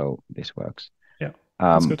name, so this works. Yeah,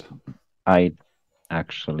 that's good. I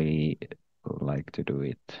actually like to do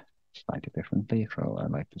it slightly differently. So I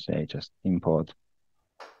like to say just import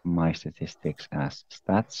my statistics as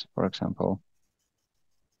stats, for example.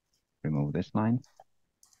 Remove this line.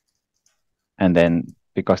 And then,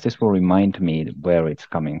 because this will remind me where it's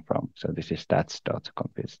coming from. So this is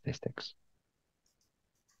stats.computestatistics.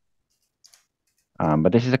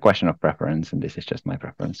 But this is a question of preference, and this is just my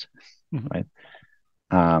preference, right?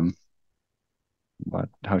 But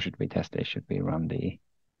how should we test it? Should we run the,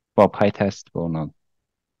 well, pytest will not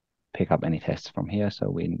pick up any tests from here,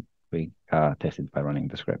 so we test it by running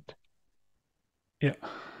the script. Yeah.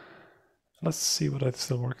 Let's see whether it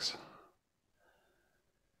still works.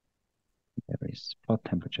 There is plot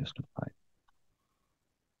temperatures to 5.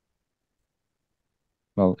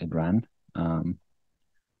 Well, it ran.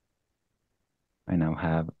 I now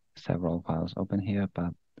have several files open here,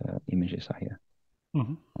 but the images are here,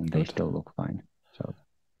 and they still look fine. So,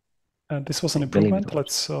 and this was an improvement.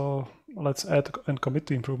 Let's add and commit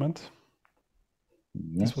the improvement.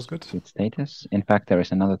 Yes, this was good. Git status. In fact, there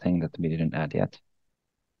is another thing that we didn't add yet.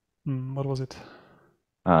 What was it?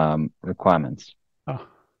 Requirements.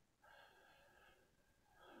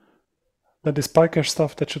 Then this PyCache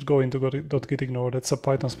stuff that should go into .gitignore. That's a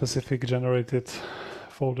Python-specific generated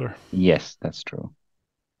folder. Yes, that's true.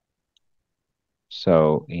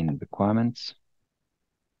 So in requirements,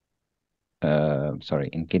 in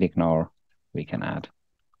gitignore, we can add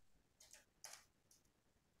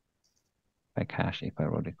PyCache if I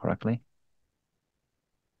wrote it correctly.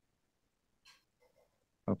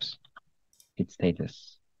 Oops. Git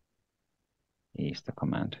status is the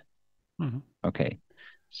command. Okay.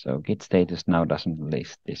 So git status now doesn't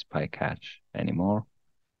list this PyCache anymore,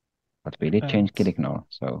 but we did change gitignore,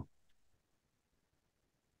 so.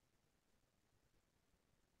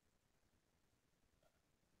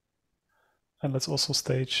 And let's also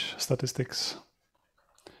stage statistics.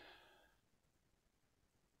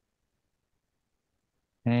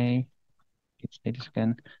 Okay, git status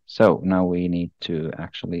again. So now we need to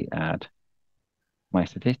actually add my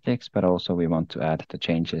statistics, but also we want to add the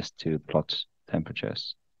changes to plot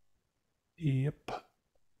temperatures. Yep.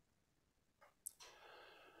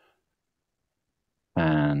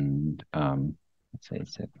 And let's say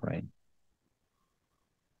separate.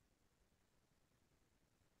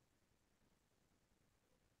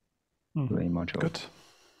 To a module. Good.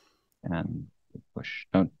 And push.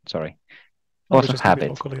 Oh, sorry. Force of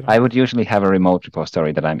habit. I would usually have a remote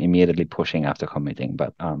repository that I'm immediately pushing after committing,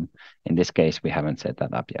 but in this case, we haven't set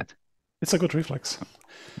that up yet. It's a good reflex.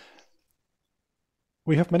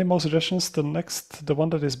 We have many more suggestions. The one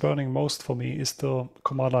that is burning most for me is the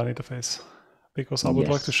command line interface, because I would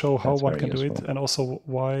like to show how one can do it, and also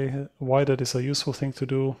why that is a useful thing to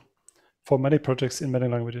do for many projects in many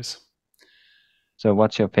languages. So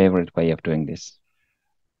what's your favorite way of doing this?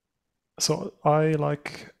 So I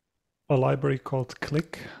like a library called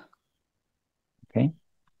Click. Okay.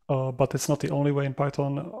 But it's not the only way in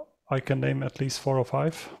Python. I can name at least 4 or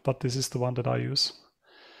 5, but this is the one that I use.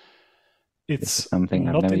 It's something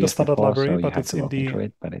not in the standard library, but it's in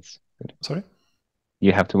the... But it's good. Sorry?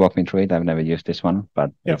 You have to walk me through it. I've never used this one,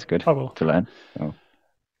 but it's good to learn. So.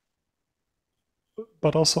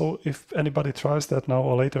 But also, if anybody tries that now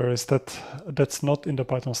or later, is that's not in the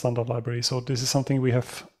Python standard library. So this is something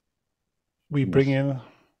we bring in.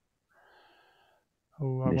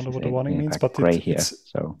 Oh, I wonder what the warning means, but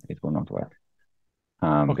so it will not work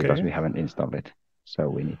because we haven't installed it. So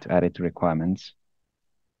we need to add it to requirements.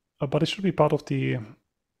 But it should be part of the.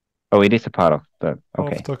 Oh, it is a part of the.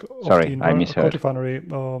 Okay, sorry, I misheard.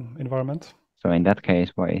 CodeRefinery environment. So in that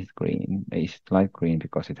case, why is green? It's light green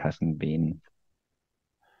because it hasn't been.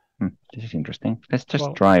 This is interesting. Let's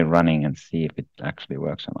just try running and see if it actually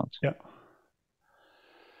works or not. Yeah.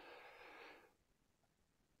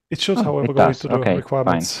 It should, however, go into the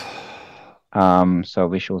requirements. Fine. So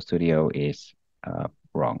Visual Studio is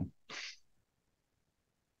wrong.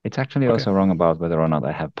 It's actually also wrong about whether or not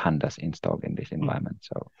I have Pandas installed in this environment.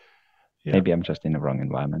 So maybe I'm just in the wrong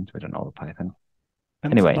environment with an old Python.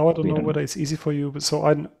 And anyway, now I don't know whether it's easy for you. So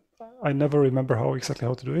I never remember exactly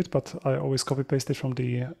how to do it, but I always copy paste it from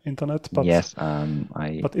the internet. But yes,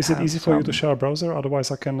 but is it easy for you to share a browser? Otherwise,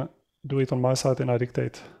 I can do it on my side and I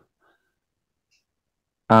dictate.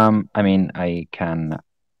 I mean, I can.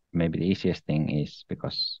 Maybe the easiest thing is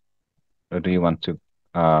because. Or do you want to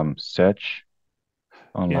search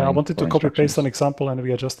online? Yeah, I wanted to copy paste an example and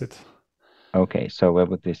we adjust it. Okay, so where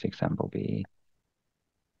would this example be?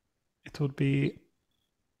 It would be.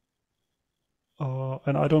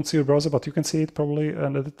 And I don't see your browser, but you can see it probably.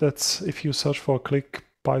 And that's if you search for click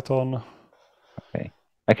Python. Okay,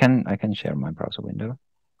 I can share my browser window.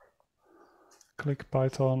 Click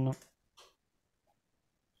Python.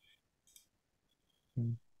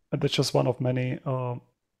 And that's just one of many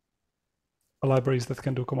libraries that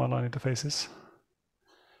can do command line interfaces.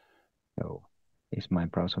 So is my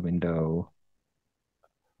browser window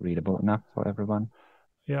readable enough for everyone?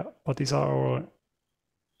 Yeah, but these are our.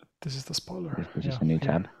 This is the spoiler. This is a new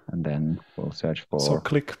tab, and then we'll search for. So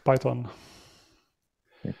click Python.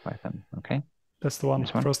 Click Python. Okay. That's the one.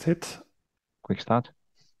 First hit. Quick start.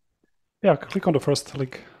 Yeah, click on the first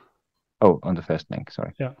link. Oh, on the first link.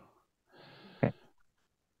 Sorry. Yeah. Okay.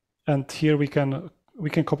 And here we can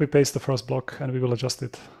copy paste the first block, and we will adjust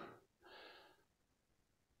it.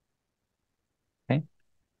 Okay.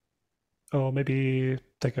 Or maybe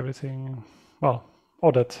take everything. Well,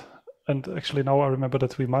 all that. And actually, now I remember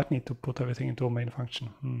that we might need to put everything into a main function.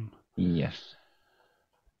 Yes.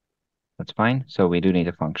 That's fine. So we do need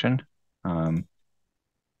a function. And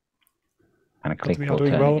a click. But we are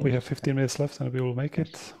doing well. We have 15 minutes left, and we will make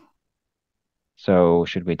it. So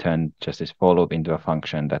should we turn just this for loop into a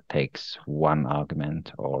function that takes one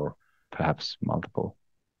argument or perhaps multiple?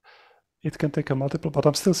 It can take a multiple, but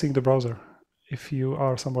I'm still seeing the browser. If you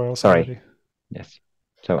are somewhere else already. Yes.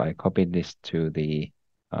 So I copied this to the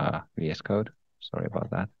VS Code. Sorry about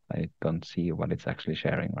that. I don't see what it's actually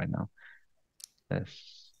sharing right now.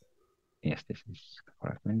 Yes, this is the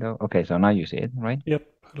correct window. Okay, so now you see it, right? Yep,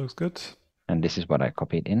 looks good. And this is what I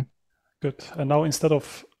copied in. Good. And now instead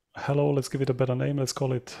of hello, let's give it a better name. Let's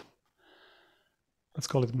call it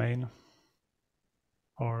main.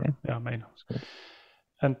 Or main.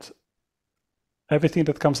 And everything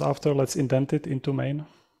that comes after, let's indent it into main.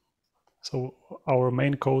 So our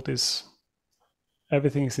main code is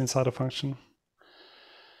everything is inside a function.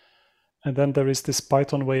 And then there is this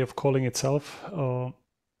Python way of calling itself,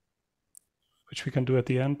 which we can do at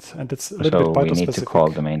the end. And it's a little bit Python specific. So we need to call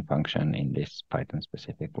the main function in this Python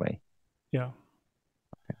specific way. Yeah.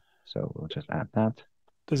 Okay. So we'll just add that.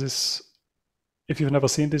 This is, if you've never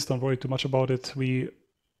seen this, don't worry too much about it. We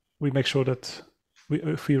make sure that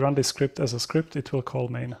if we run this script as a script, it will call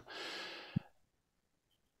main.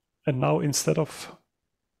 And now instead of,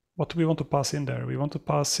 what do we want to pass in there? We want to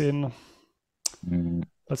pass in,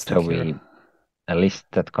 let's take here. A list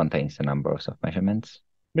that contains the numbers of measurements.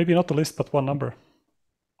 Maybe not a list, but one number.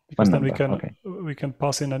 Because then we can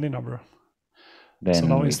pass in any number. Then so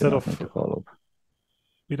now instead of for loop.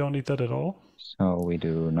 We don't need that at all. So we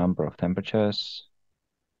do number of temperatures.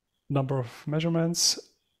 Number of measurements.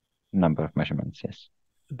 Number of measurements, yes.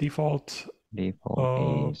 Default.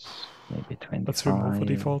 Default is maybe 25. Let's remove the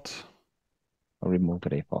default. Or remove the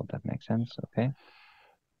default, that makes sense, okay.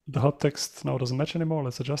 The hot text now doesn't match anymore,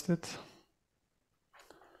 let's adjust it.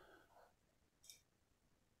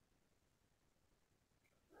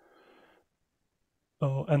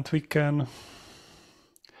 And we can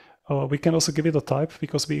also give it a type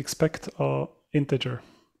because we expect an integer.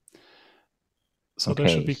 So there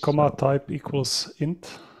should be comma type equals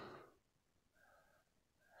int.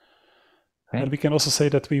 Okay. And we can also say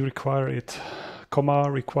that we require it.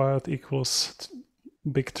 Comma required equals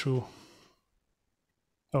big true.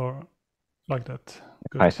 Or like that.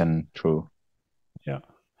 Good. Python true. Yeah.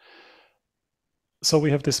 So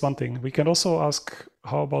we have this one thing. We can also ask,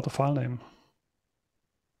 how about a file name?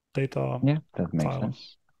 Data that makes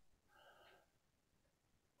sense.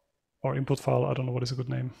 Or input file, I don't know what is a good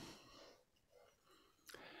name.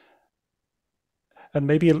 And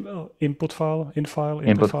maybe input file,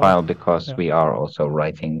 input file because we are also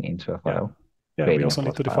writing into a file. Yeah, we also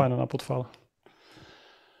need to define an output file.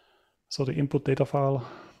 So the input data file.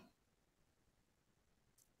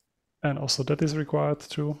 And also that is required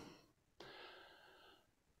true.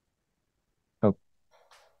 So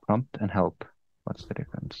prompt and help, what's the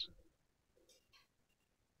difference?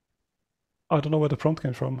 I don't know where the prompt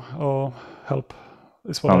came from. Or help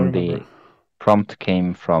is what I From remember. the prompt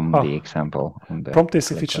came from the example on the prompt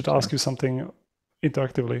is if click it should website. ask you something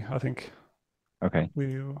interactively, I think. Okay.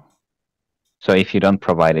 We, So if you don't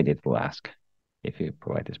provide it, it will ask if you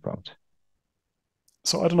provide this prompt.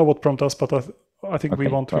 so I don't know what prompt does, but I think we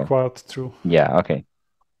want required true. Yeah, okay.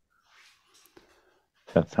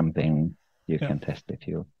 That's something you can test if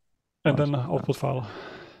you and then output file.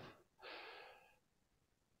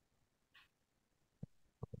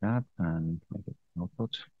 That and make it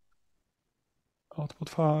output. Output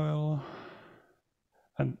file.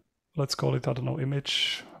 And let's call it, I don't know,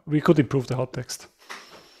 image. We could improve the hot text.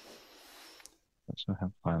 Also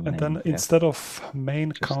have file and name. then instead of main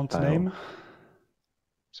Just count style. name.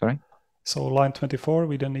 Sorry? So line 24,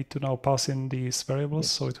 we then need to now pass in these variables.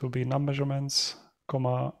 Yes. So it will be num measurements,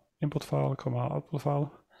 comma, input file, comma, output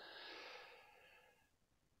file.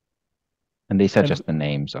 And these are just the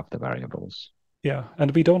names of the variables. Yeah,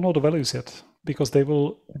 and we don't know the values yet because they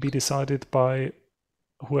will be decided by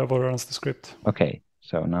whoever runs the script. Okay,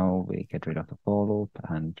 so now we get rid of the for loop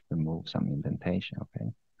and remove some indentation.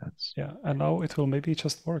 Okay, that's and now it will maybe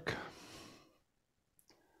just work.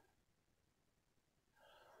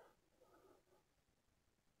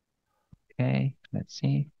 Okay, let's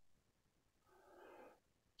see.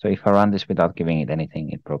 So if I run this without giving it anything,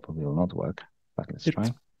 it probably will not work. But let's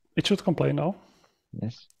try. It should complain now.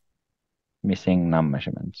 Yes. Missing num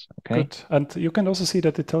measurements. Okay. Good. And you can also see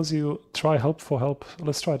that it tells you try help for help.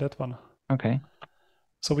 Let's try that one. Okay.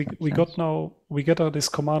 So we get this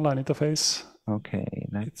command line interface. Okay,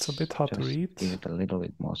 it's a bit hard to read. Give it a little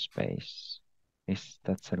bit more space.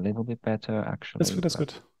 That's a little bit better actually. That's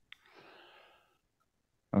good.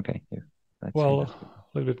 Okay, here. A little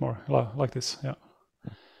bit more like this, yeah.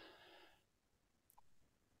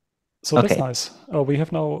 So that's nice. We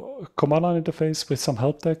have now a command line interface with some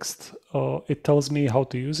help text. It tells me how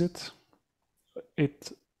to use it.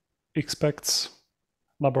 It expects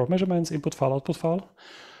number of measurements, input file, output file.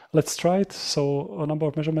 Let's try it. So a number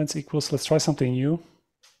of measurements equals, let's try something new.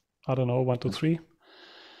 I don't know, 1, 2, 3.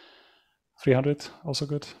 300, also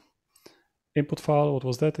good. Input file, what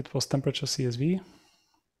was that? It was temperature CSV.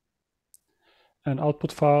 And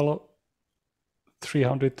output file,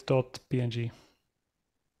 300.png.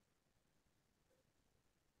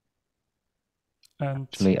 And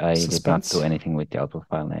actually, I did not do anything with the output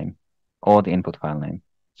file name or the input file name.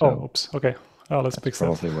 So oops. Okay. Let's fix that.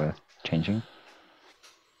 Probably worth changing.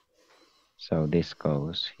 So this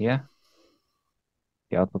goes here.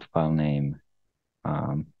 The output file name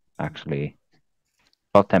actually,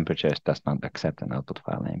 hot temperatures does not accept an output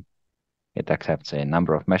file name. It accepts a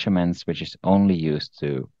number of measurements, which is only used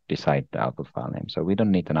to decide the output file name. So we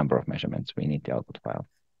don't need the number of measurements. We need the output file.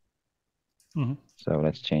 So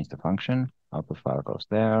let's change the function. Output file goes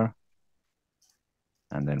there.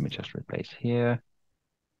 And then we just replace here.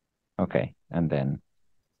 Okay, and then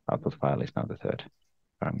output file is now the third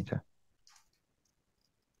parameter.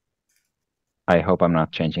 I hope I'm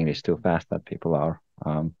not changing this too fast that people are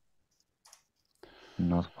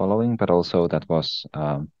not following, but also that was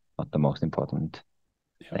not the most important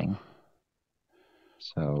thing.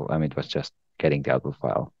 So it was just getting the output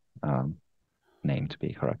file name to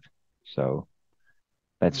be correct. So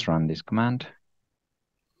let's run this command.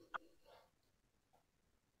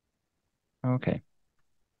 Okay.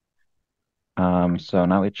 So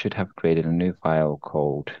now it should have created a new file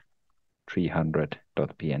called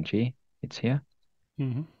 300.png. It's here.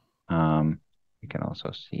 You can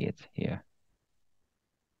also see it here.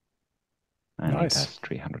 And it has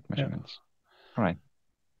 300 measurements. All right.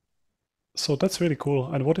 So that's really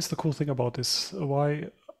cool. And what is the cool thing about this?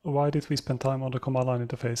 Why did we spend time on the command line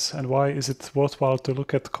interface? And why is it worthwhile to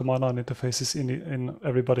look at command line interfaces in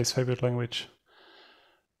everybody's favorite language?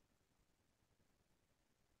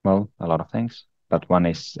 Well, a lot of things. But one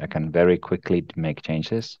is I can very quickly make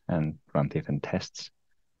changes and run different tests.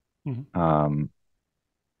 Another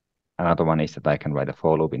one is that I can write a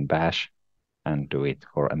for loop in Bash and do it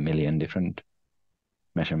for 1 million different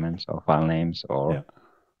measurements or file names, or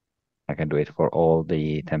I can do it for all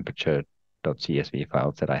the temperature.csv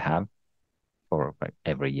files that I have for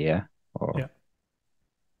every year. Or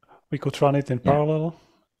we could run it in parallel.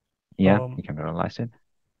 Yeah, you can parallelize it.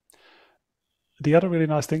 The other really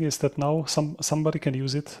nice thing is that now somebody can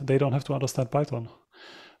use it. They don't have to understand Python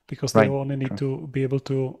because they only need to be able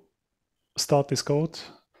to start this code,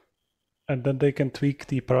 and then they can tweak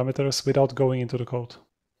the parameters without going into the code.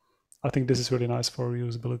 I think this is really nice for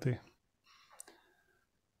reusability.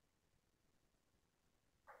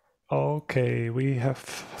 Okay, we have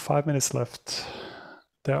 5 minutes left.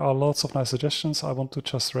 There are lots of nice suggestions. I want to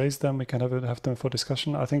just raise them. We can have them for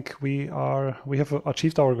discussion. I think we have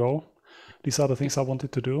achieved our goal. These are the things I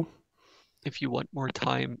wanted to do. If you want more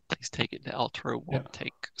time, please take it. The outro won't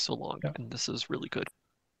take so long, Yeah. and this is really good.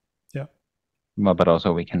 Yeah. Well, but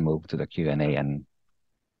also we can move to the Q&A and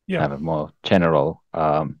Yeah. have a more general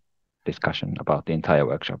discussion about the entire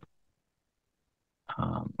workshop.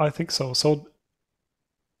 I think so. So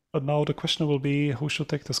now the question will be, who should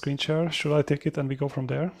take the screen share? Should I take it and we go from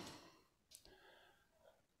there?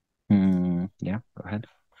 Yeah, go ahead.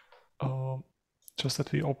 Just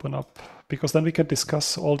that we open up, because then we can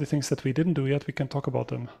discuss all the things that we didn't do yet. We can talk about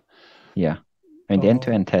them. Yeah, I mean, the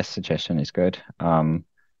end-to-end test suggestion is good.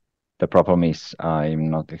 The problem is I'm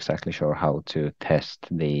not exactly sure how to test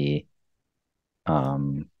the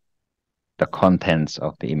contents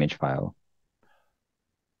of the image file.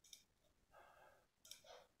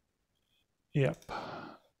 Yep.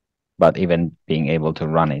 But even being able to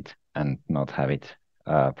run it and not have it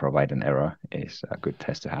provide an error is a good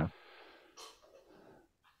test to have.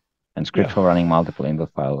 And script for running multiple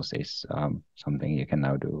input files is something you can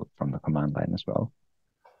now do from the command line as well.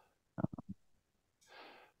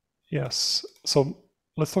 Yes. So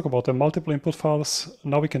let's talk about the multiple input files.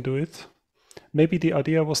 Now we can do it. Maybe the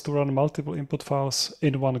idea was to run multiple input files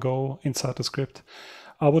in one go inside the script.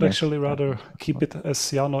 I would actually rather keep it as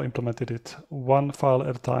Jano implemented it, one file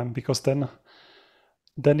at a time, because then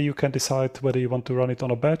you can decide whether you want to run it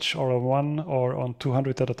on a batch or on one or on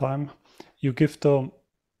 200 at a time. You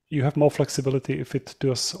have more flexibility if it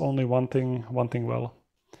does only one thing well.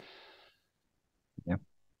 Yeah.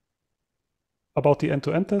 About the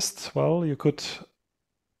end-to-end test, well, you could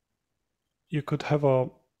have a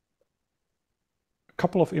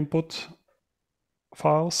couple of input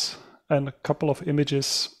files and a couple of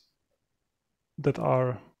images that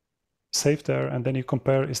are saved there, and then you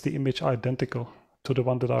compare, is the image identical to the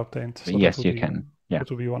one that I obtained? So yes, you can. Yeah, that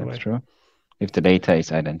would be one way. That's true. If the data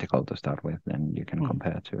is identical to start with, then you can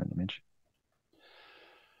compare to an image.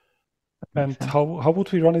 And how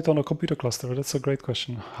would we run it on a computer cluster? That's a great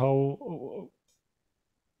question.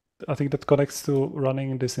 I think that connects to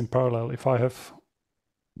running this in parallel. If I have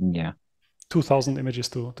 2,000 images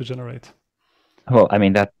to generate. Well, I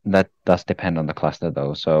mean, that does depend on the cluster,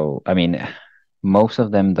 though. So, I mean, most of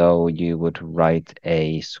them, though, you would write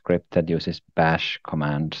a script that uses bash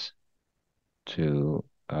commands to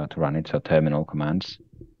run it, so terminal commands.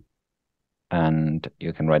 And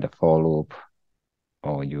you can write a for loop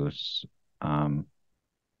or use some.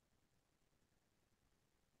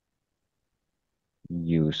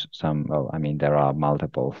 Well, I mean, there are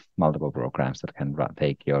multiple programs that can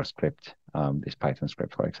take your script, this Python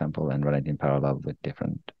script, for example, and run it in parallel with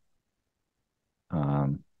different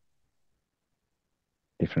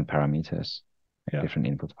parameters, different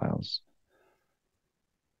input files.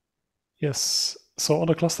 Yes. So on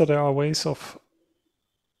the cluster, there are ways of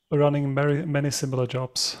running many similar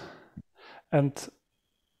jobs. And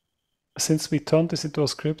since we turned this into a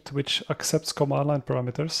script which accepts command line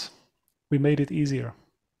parameters, we made it easier.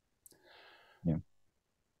 Yeah.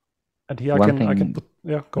 And here I can put,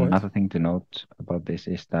 go ahead. Another thing to note about this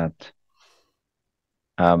is that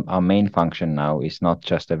our main function now is not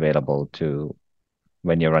just available to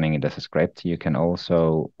when you're running it as a script. You can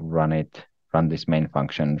also run this main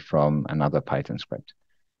function from another Python script.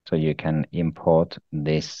 So you can import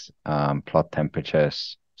this plot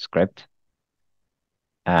temperatures script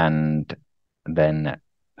and then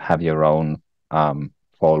have your own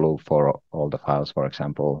for loop for all the files, for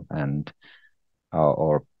example, and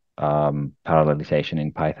or parallelization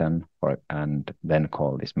in Python, and then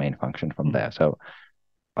call this main function from there. So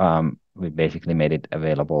we basically made it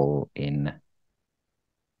available in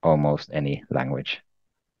almost any language,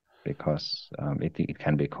 because it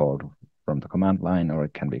can be called from the command line or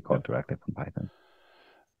it can be called directly from Python.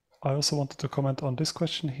 I also wanted to comment on this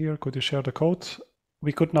question here. Could you share the code?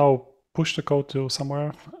 We could now push the code to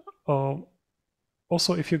somewhere.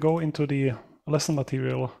 Also, if you go into the lesson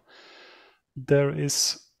material, there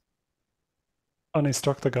is an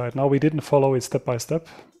instructor guide. Now, we didn't follow it step by step.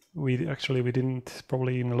 We didn't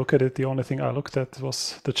probably even look at it. The only thing I looked at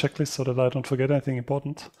was the checklist so that I don't forget anything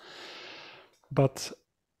important. But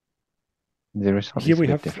the result is a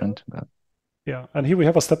bit different. But... yeah, and here we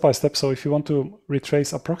have a step-by-step. So if you want to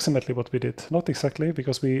retrace approximately what we did, not exactly,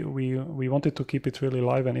 because we wanted to keep it really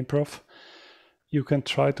live and improv, you can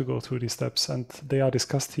try to go through these steps, and they are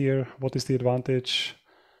discussed here. What is the advantage?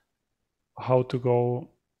 How to go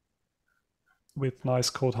with nice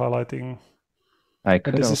code highlighting. I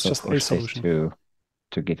could also push this to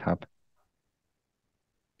GitHub.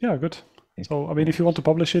 Yeah, good. So, I mean, if you want to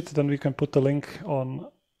publish it, then we can put the link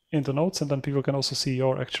in the notes, and then people can also see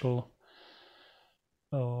your actual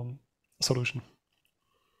solution.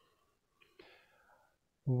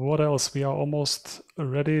 What else? We are almost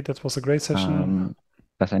ready. That was a great session.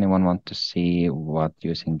 Does anyone want to see what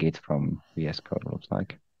using Git from VS Code looks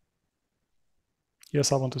like?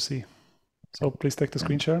 Yes, I want to see. So please take the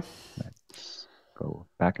screen share. Let's go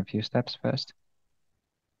back a few steps first.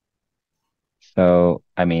 So,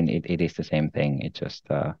 I mean, it is the same thing. It's just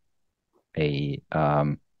a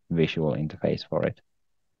visual interface for it.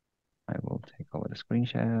 I will take over the screen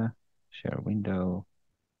share window.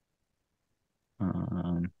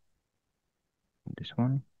 This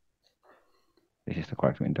one. This is the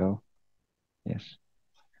correct window. Yes.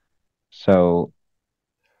 So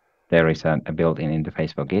there is a built-in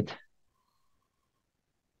interface for Git.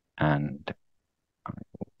 And I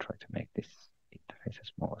will try to make this interface as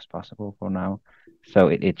small as possible for now. So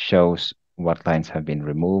it shows what lines have been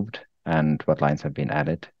removed and what lines have been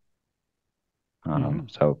added.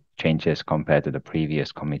 So changes compared to the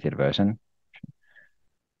previous committed version.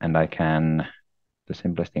 And the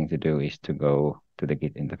simplest thing to do is to go to the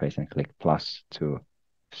Git interface and click plus to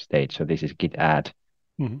stage. So this is Git add,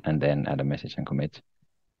 and then add a message and commit.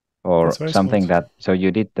 Or something smart. so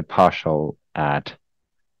you did the partial add,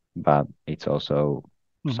 but it's also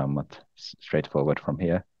somewhat straightforward from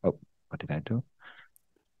here. Oh, what did I do?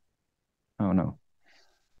 Oh, no.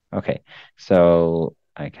 Okay, so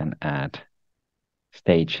I can add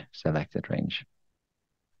stage selected range.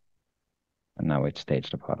 And now it's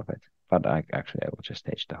staged a part of it. But I will just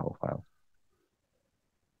stage the whole file.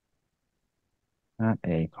 Add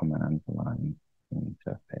a command line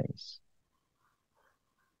interface.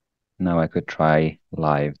 Now I could try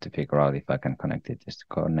live to figure out if I can connect this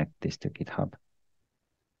to GitHub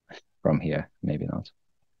from here. Maybe not.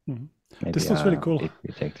 Maybe, this looks really cool. If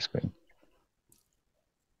you take the screen.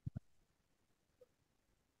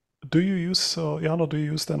 Do you use, Jano, do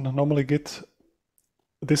you use then normally Git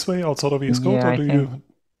this way outside of VS Code, or do you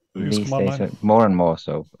use command line? More and more.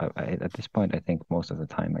 So at this point, I think most of the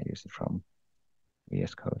time I use it from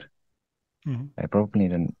VS Code. I probably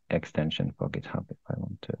need an extension for GitHub if I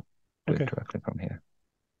want to do it directly from here.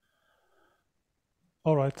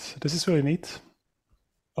 All right, this is really neat.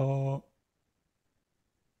 Jano,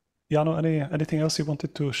 anything else you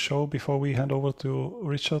wanted to show before we hand over to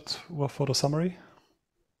Richard for the summary?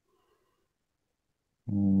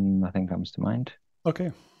 Nothing comes to mind.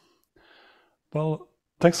 Okay. Well,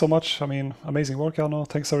 thanks so much. I mean, amazing work, Jano.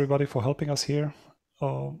 Thanks everybody for helping us here.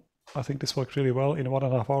 I think this worked really well. In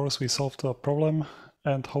 1.5 hours, we solved a problem,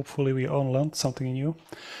 and hopefully we all learned something new.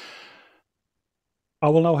 I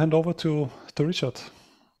will now hand over to Richard.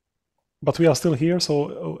 But we are still here,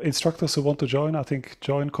 so instructors who want to join, I think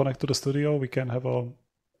connect to the studio. We can have a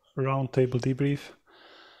round table debrief.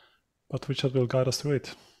 But Richard will guide us through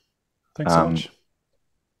it. Thanks so much.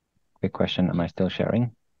 Quick question, am I still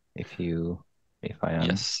sharing? If I am.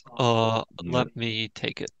 Yes. Let me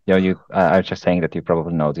take it. Yeah, I was just saying that you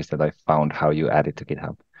probably noticed that I found how you add it to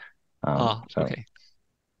GitHub. Okay.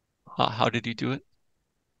 How did you do it?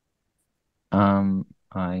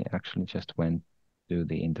 I actually just went to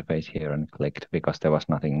the interface here and clicked because there was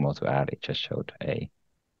nothing more to add. It just showed a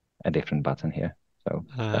different button here. So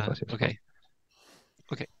that was it. Okay.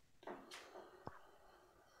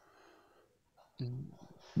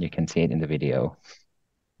 You can see it in the video.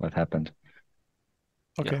 What happened?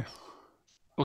 Okay. Yeah.